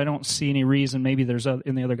this, but I don't see any reason. Maybe there's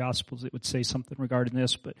in the other Gospels it would say something regarding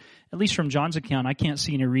this, but at least from John's account, I can't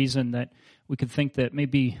see any reason that we could think that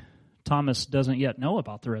maybe Thomas doesn't yet know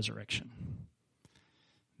about the resurrection.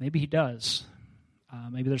 Maybe he does.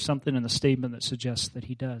 Maybe there's something in the statement that suggests that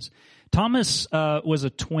he does. Thomas was a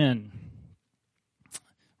twin,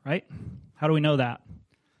 right? How do we know that?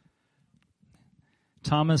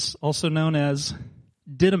 Thomas, also known as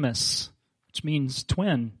Didymus, which means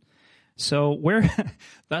twin. So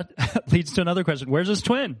that leads to another question. Where's his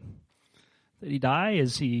twin? Did he die?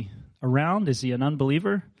 Is he around? Is he an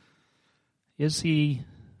unbeliever? Is he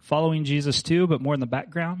following Jesus too, but more in the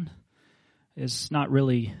background? It's not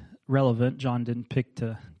really relevant. John didn't pick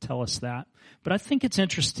to tell us that. But I think it's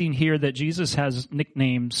interesting here that Jesus has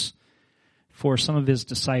nicknames for some of his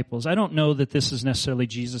disciples. I don't know that this is necessarily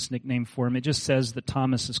Jesus' nickname for him. It just says that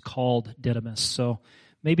Thomas is called Didymus. So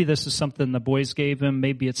maybe this is something the boys gave him.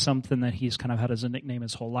 Maybe it's something that he's kind of had as a nickname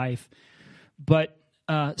his whole life. But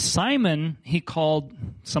Simon, he called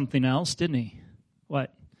something else, didn't he?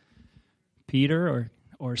 What? Peter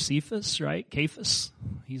or Cephas, right? Cephas.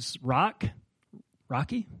 He's Rocky,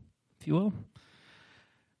 if you will.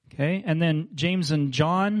 Okay, and then James and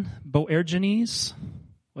John, Boanerges.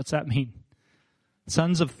 What's that mean?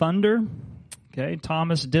 Sons of thunder. Okay,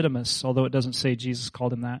 Thomas Didymus, although it doesn't say Jesus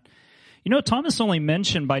called him that. You know, Thomas only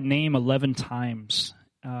mentioned by name 11 times,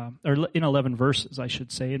 or in 11 verses, I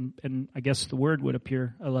should say, and I guess the word would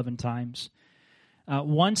appear 11 times.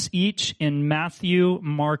 Once each in Matthew,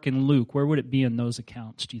 Mark, and Luke. Where would it be in those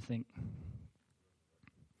accounts, do you think?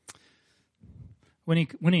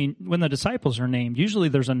 When the disciples are named, usually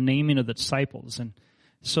there's a naming of the disciples, and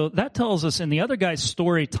so that tells us in the other guy's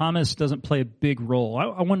story, Thomas doesn't play a big role.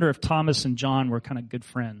 I wonder if Thomas and John were kind of good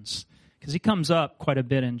friends, because he comes up quite a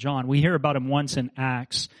bit in John. We hear about him once in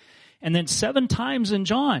Acts, and then 7 times in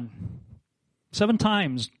John. 7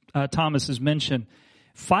 times Thomas is mentioned.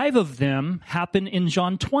 5 of them happen in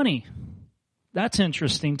John 20. That's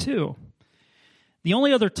interesting too. The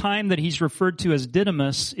only other time that he's referred to as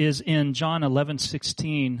Didymus is in John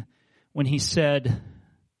 11:16, when he said,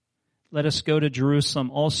 "Let us go to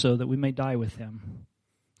Jerusalem also, that we may die with him."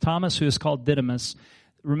 Thomas, who is called Didymus.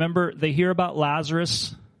 Remember, they hear about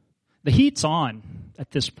Lazarus. The heat's on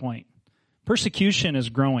at this point. Persecution is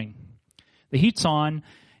growing. The heat's on,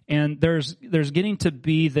 and there's getting to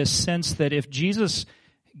be this sense that if Jesus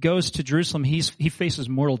goes to Jerusalem, he faces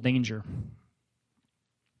mortal danger.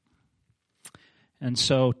 And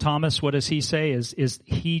so Thomas, what does he say? Is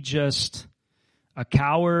he just a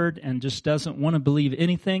coward and just doesn't want to believe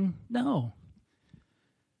anything? No.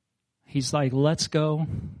 He's like, let's go,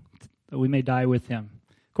 that we may die with him.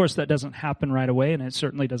 Of course, that doesn't happen right away, and it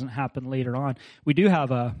certainly doesn't happen later on. We do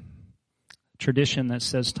have a tradition that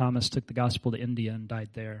says Thomas took the gospel to India and died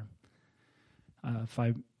there.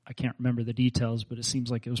 I can't remember the details, but it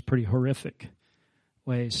seems like it was pretty horrific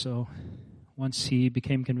way. So once he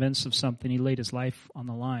became convinced of something, he laid his life on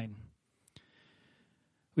the line.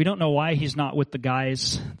 We don't know why he's not with the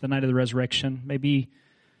guys the night of the resurrection. Maybe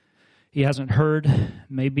he hasn't heard.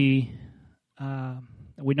 Maybe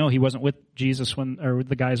we know he wasn't with Jesus with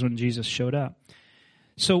the guys when Jesus showed up.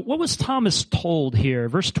 So what was Thomas told here?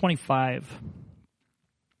 Verse 25.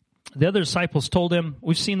 The other disciples told him,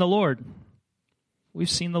 "We've seen the Lord." We've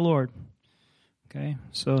seen the Lord. Okay,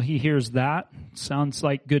 so he hears that. Sounds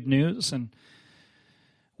like good news. And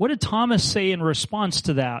what did Thomas say in response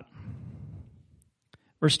to that?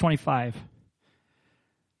 Verse 25.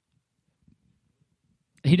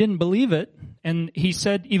 He didn't believe it, and he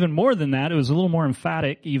said even more than that. It was a little more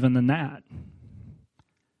emphatic even than that.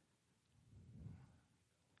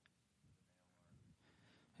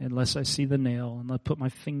 Unless I see the nail and let put my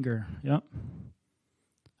finger. Yep.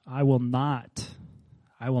 I will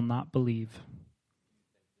not believe.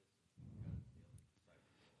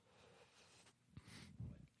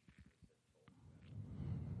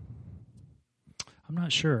 I'm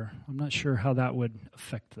not sure. I'm not sure how that would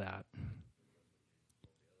affect that.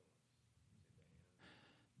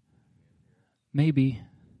 Maybe.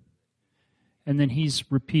 And then he's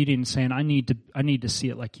repeating, saying, I need to see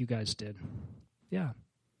it like you guys did. Yeah.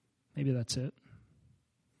 Maybe that's it.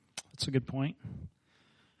 That's a good point.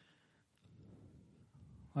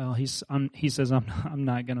 Well, he says, I'm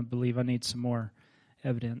not going to believe. I need some more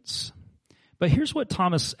evidence. But here's what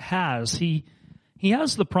Thomas has. He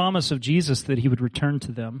has the promise of Jesus that he would return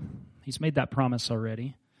to them. He's made that promise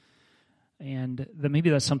already. And that maybe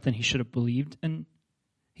that's something he should have believed. And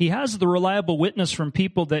he has the reliable witness from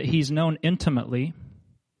people that he's known intimately,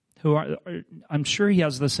 who are, I'm sure he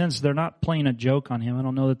has the sense they're not playing a joke on him. I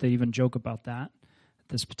don't know that they even joke about that at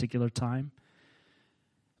this particular time.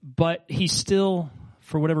 But he still,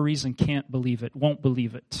 for whatever reason, can't believe it, won't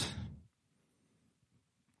believe it.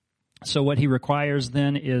 So what he requires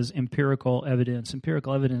then is empirical evidence.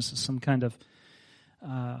 Empirical evidence is some kind of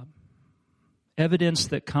evidence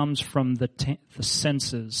that comes from the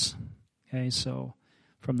senses. Okay, so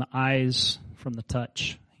from the eyes, from the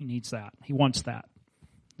touch. He needs that. He wants that.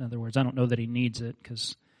 In other words, I don't know that he needs it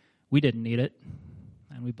because we didn't need it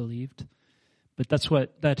and we believed. But that's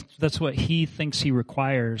what he thinks he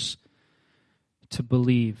requires to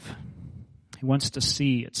believe. He wants to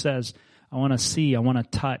see. It says, I want to see, I want to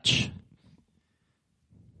touch.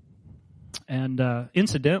 And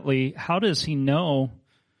incidentally, how does he know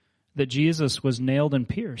that Jesus was nailed and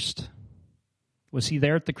pierced? Was he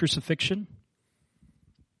there at the crucifixion?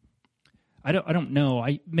 I don't know.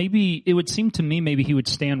 Maybe it would seem to me maybe he would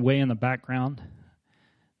stand way in the background.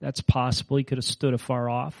 That's possible. He could have stood afar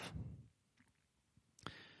off.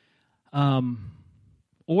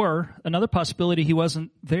 Or another possibility, he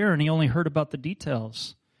wasn't there and he only heard about the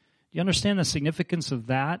details. Do you understand the significance of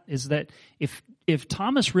that? Is that if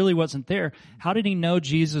Thomas really wasn't there, how did he know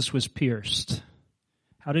Jesus was pierced?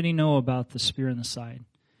 How did he know about the spear in the side?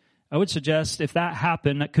 I would suggest if that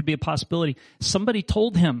happened, that could be a possibility. Somebody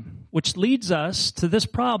told him, which leads us to this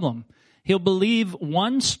problem. He'll believe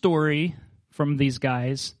one story from these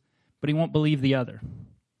guys, but he won't believe the other.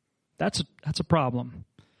 That's a problem.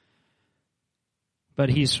 But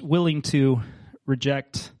he's willing to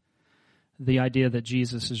reject the idea that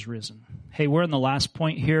Jesus is risen. Hey, we're in the last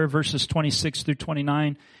point here, verses 26 through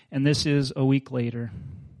 29, and this is a week later.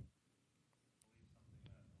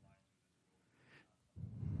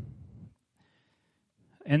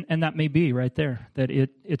 And that may be right there, that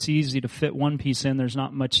it's easy to fit one piece in. There's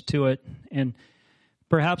not much to it. And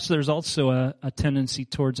perhaps there's also a tendency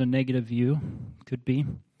towards a negative view, could be,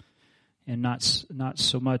 and not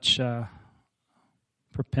so much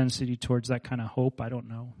propensity towards that kind of hope. I don't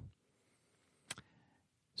know.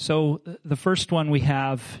 So the first one, we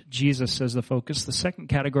have Jesus as the focus. The second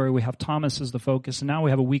category, we have Thomas as the focus. And now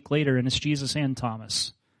we have a week later, and it's Jesus and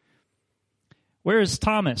Thomas. Where is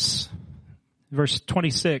Thomas? Verse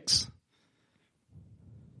 26.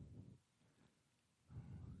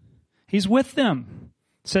 He's with them.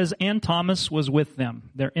 It says, and Thomas was with them.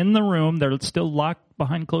 They're in the room. They're still locked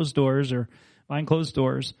behind closed doors,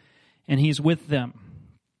 and he's with them.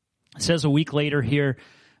 It says a week later here,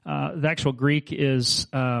 the actual Greek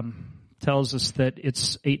tells us that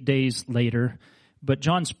it's 8 days later. But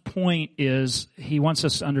John's point is he wants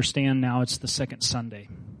us to understand now it's the second Sunday.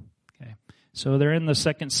 Okay, so they're in the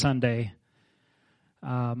second Sunday,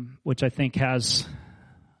 which I think has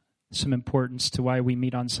some importance to why we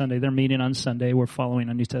meet on Sunday. They're meeting on Sunday. We're following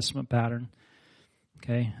a New Testament pattern.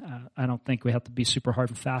 Okay, I don't think we have to be super hard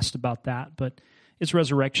and fast about that, but it's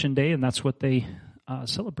Resurrection Day, and that's what they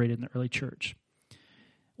celebrated in the early church.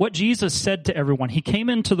 What Jesus said to everyone, he came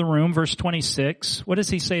into the room, verse 26. What does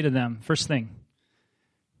he say to them? First thing.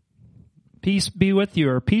 Peace be with you,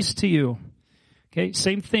 or peace to you. Okay,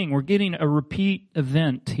 same thing. We're getting a repeat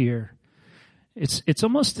event here. It's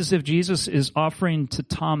almost as if Jesus is offering to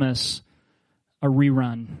Thomas a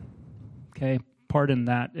rerun. Okay, pardon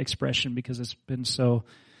that expression because it's been so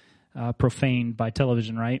profaned by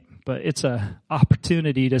television, right? But it's an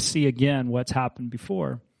opportunity to see again what's happened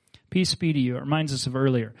before. Peace be to you. It reminds us of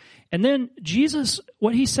earlier. And then Jesus,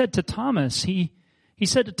 what he said to Thomas, he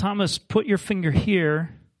said to Thomas, put your finger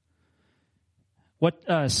here.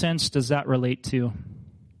 What sense does that relate to?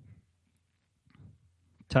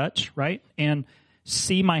 Touch, right? And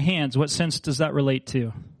see my hands. What sense does that relate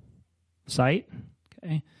to? Sight.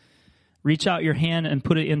 Okay. Reach out your hand and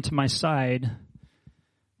put it into my side.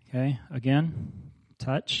 Okay. Again,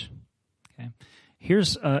 touch. Okay.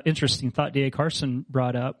 Here's an interesting thought D.A. Carson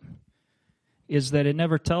brought up, is that it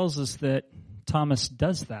never tells us that Thomas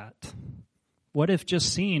does that. What if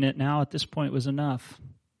just seeing it now at this point was enough?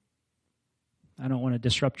 I don't want to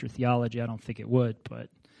disrupt your theology. I don't think it would, but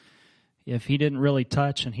if he didn't really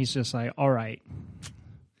touch and he's just like, all right,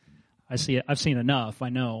 I see it. I've seen enough. I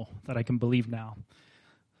know that I can believe now.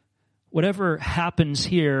 Whatever happens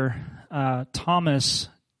here, Thomas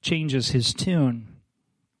changes his tune.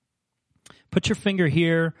 Put your finger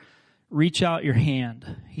here, reach out your hand.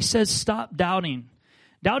 He says, stop doubting.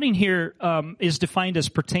 Doubting here is defined as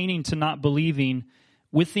pertaining to not believing,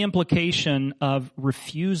 with the implication of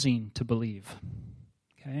refusing to believe.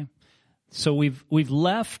 Okay? So we've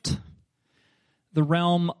left the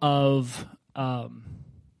realm of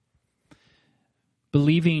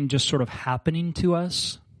believing just sort of happening to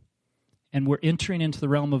us, and we're entering into the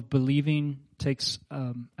realm of believing takes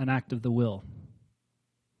an act of the will.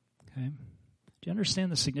 Okay? Do you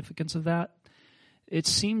understand the significance of that? It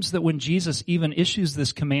seems that when Jesus even issues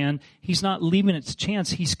this command, he's not leaving it to chance.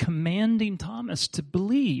 He's commanding Thomas to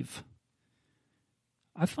believe.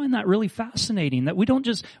 I find that really fascinating, that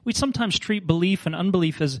we sometimes treat belief and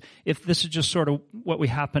unbelief as if this is just sort of what we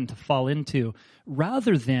happen to fall into,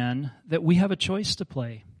 rather than that we have a choice to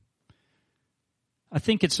play. I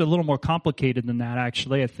think it's a little more complicated than that,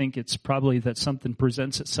 actually. I think it's probably that something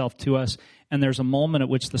presents itself to us, and there's a moment at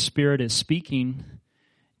which the Spirit is speaking,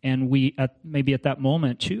 and we, maybe at that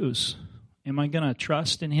moment, choose. Am I going to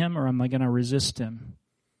trust in him or am I going to resist him?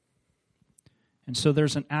 And so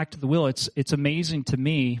there's an act of the will. It's amazing to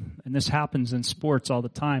me, and this happens in sports all the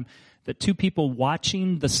time, that two people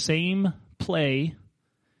watching the same play,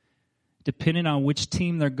 depending on which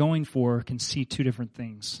team they're going for, can see two different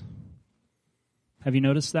things. Have you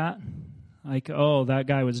noticed that? Like, oh, that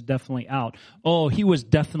guy was definitely out. Oh, he was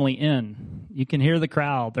definitely in. You can hear the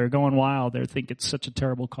crowd. They're going wild. They think it's such a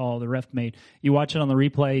terrible call the ref made. You watch it on the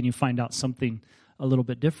replay and you find out something a little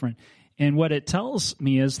bit different. And what it tells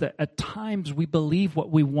me is that at times we believe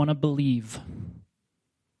what we want to believe.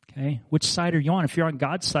 Okay? Which side are you on? If you're on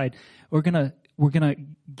God's side, we're gonna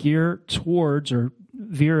gear towards or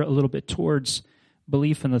veer a little bit towards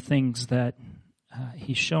belief in the things that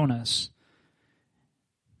He's shown us.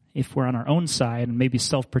 If we're on our own side and maybe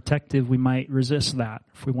self-protective, we might resist that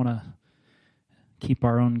if we want to keep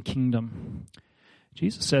our own kingdom.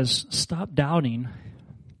 Jesus says, stop doubting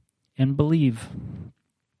and believe.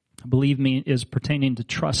 Believe me is pertaining to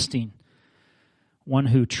trusting. One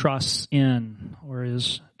who trusts in or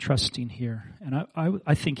is trusting here. And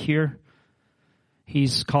I think here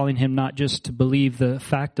he's calling him not just to believe the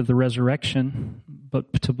fact of the resurrection,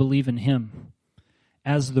 but to believe in him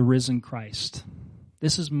as the risen Christ.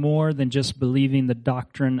 This is more than just believing the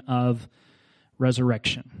doctrine of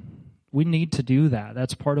resurrection. We need to do that.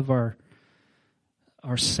 That's part of our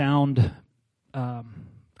sound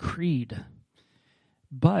creed.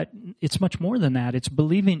 But it's much more than that. It's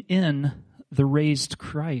believing in the raised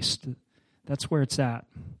Christ. That's where it's at.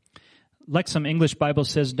 Lexham English Bible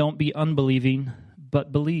says, don't be unbelieving,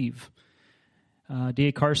 but believe.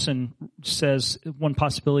 D.A. Carson says one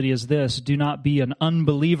possibility is this: do not be an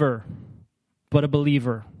unbeliever, but a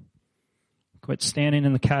believer. Quit standing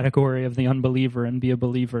in the category of the unbeliever and be a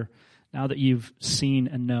believer now that you've seen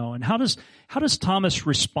and know. And how does Thomas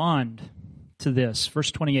respond to this?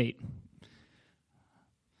 Verse 28.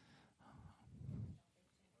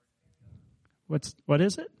 What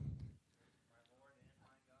is it?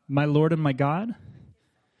 My Lord and my God?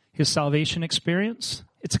 His salvation experience?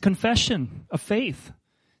 It's a confession of faith,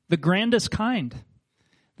 the grandest kind,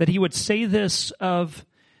 that he would say this of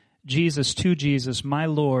Jesus, to Jesus, my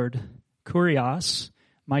Lord, Kurios,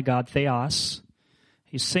 my God, Theos.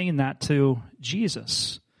 He's saying that to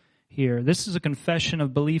Jesus here. This is a confession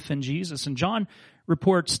of belief in Jesus. And John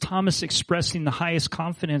reports Thomas expressing the highest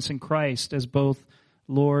confidence in Christ as both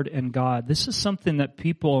Lord and God. This is something that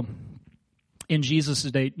people in Jesus'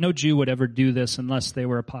 day, no Jew would ever do this unless they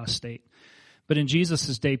were apostate. But in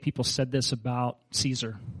Jesus' day, people said this about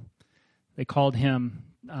Caesar. They called him,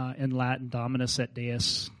 in Latin, Dominus et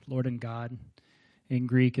Deus, Lord and God. In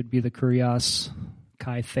Greek, it'd be the Kurios,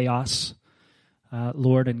 Kai Theos,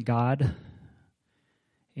 Lord and God.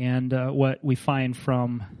 And what we find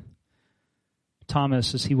from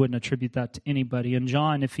Thomas is he wouldn't attribute that to anybody. And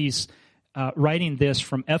John, if he's writing this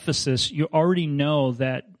from Ephesus, you already know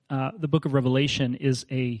that the book of Revelation is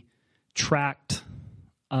a tract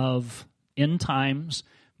of end times,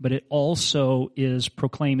 but it also is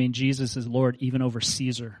proclaiming Jesus as Lord even over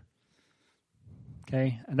Caesar.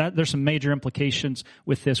 Okay? And there's some major implications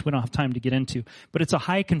with this we don't have time to get into. But it's a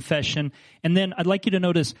high confession. And then I'd like you to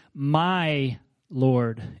notice, my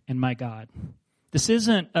Lord and my God. This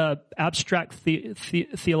isn't an abstract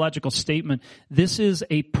theological statement. This is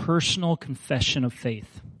a personal confession of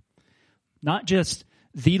faith. Not just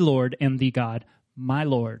the Lord and the God, my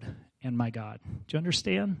Lord and my God. Do you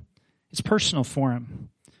understand? It's personal for him.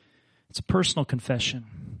 It's a personal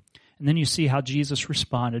confession. And then you see how Jesus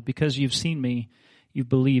responded. Because you've seen me, you've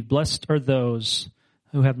believed. Blessed are those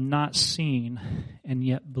who have not seen and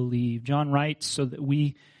yet believe. John writes so that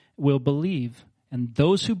we will believe. And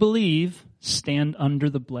those who believe stand under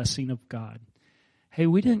the blessing of God. Hey,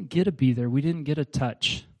 we didn't get to be there. We didn't get to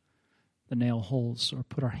touch the nail holes or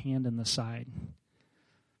put our hand in the side.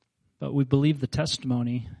 But we believe the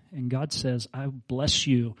testimony, and God says, I bless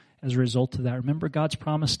you as a result of that. Remember God's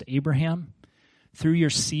promise to Abraham? Through your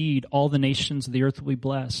seed, all the nations of the earth will be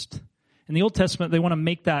blessed. In the Old Testament, they want to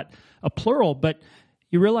make that a plural, but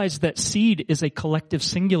you realize that seed is a collective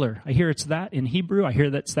singular. I hear it's that in Hebrew. I hear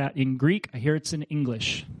that's that in Greek. I hear it's in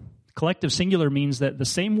English. Collective singular means that the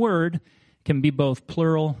same word can be both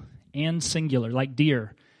plural and singular, like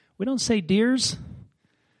deer. We don't say deers.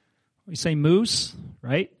 We say moose,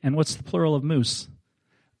 right? And what's the plural of moose?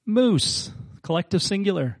 Moose. Collective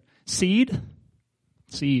singular. Seed?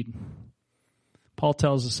 Seed. Paul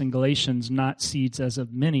tells us in Galatians, not seeds as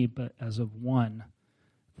of many, but as of one,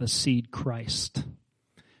 the seed Christ.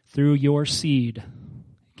 Through your seed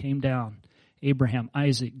came down Abraham,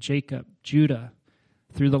 Isaac, Jacob, Judah,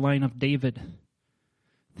 through the line of David.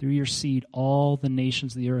 Through your seed, all the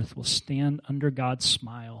nations of the earth will stand under God's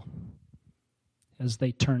smile as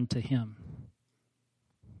they turn to him.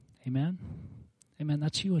 Amen? Amen.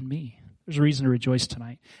 That's you and me. There's a reason to rejoice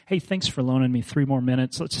tonight. Hey, thanks for loaning me 3 more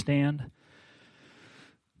minutes. Let's stand.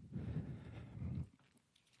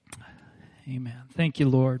 Amen. Thank you,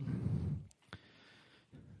 Lord,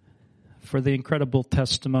 for the incredible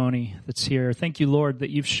testimony that's here. Thank you, Lord,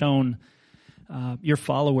 that you've shown your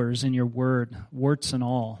followers in your word, warts and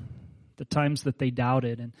all, the times that they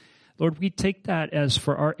doubted. And Lord, we take that as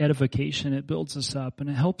for our edification. It builds us up and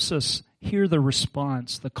it helps us hear the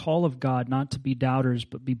response, the call of God, not to be doubters,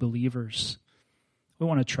 but be believers. We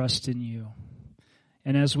want to trust in you.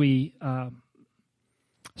 And as we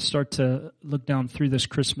start to look down through this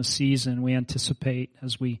Christmas season, we anticipate,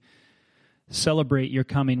 as we celebrate your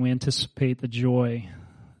coming, we anticipate the joy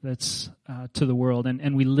that's to the world,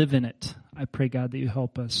 and we live in it. I pray, God, that you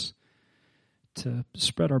help us to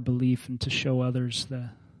spread our belief and to show others the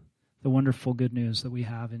wonderful good news that we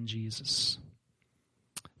have in Jesus.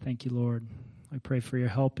 Thank you, Lord. I pray for your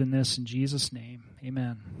help in this in Jesus' name.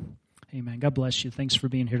 Amen. Amen. God bless you. Thanks for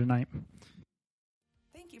being here tonight.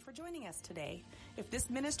 Thank you for joining us today. If this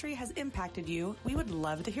ministry has impacted you, we would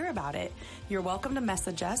love to hear about it. You're welcome to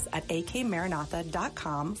message us at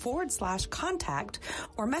akmaranatha.com/contact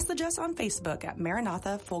or message us on Facebook at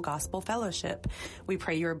Maranatha Full Gospel Fellowship. We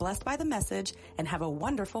pray you're blessed by the message and have a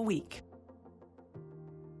wonderful week.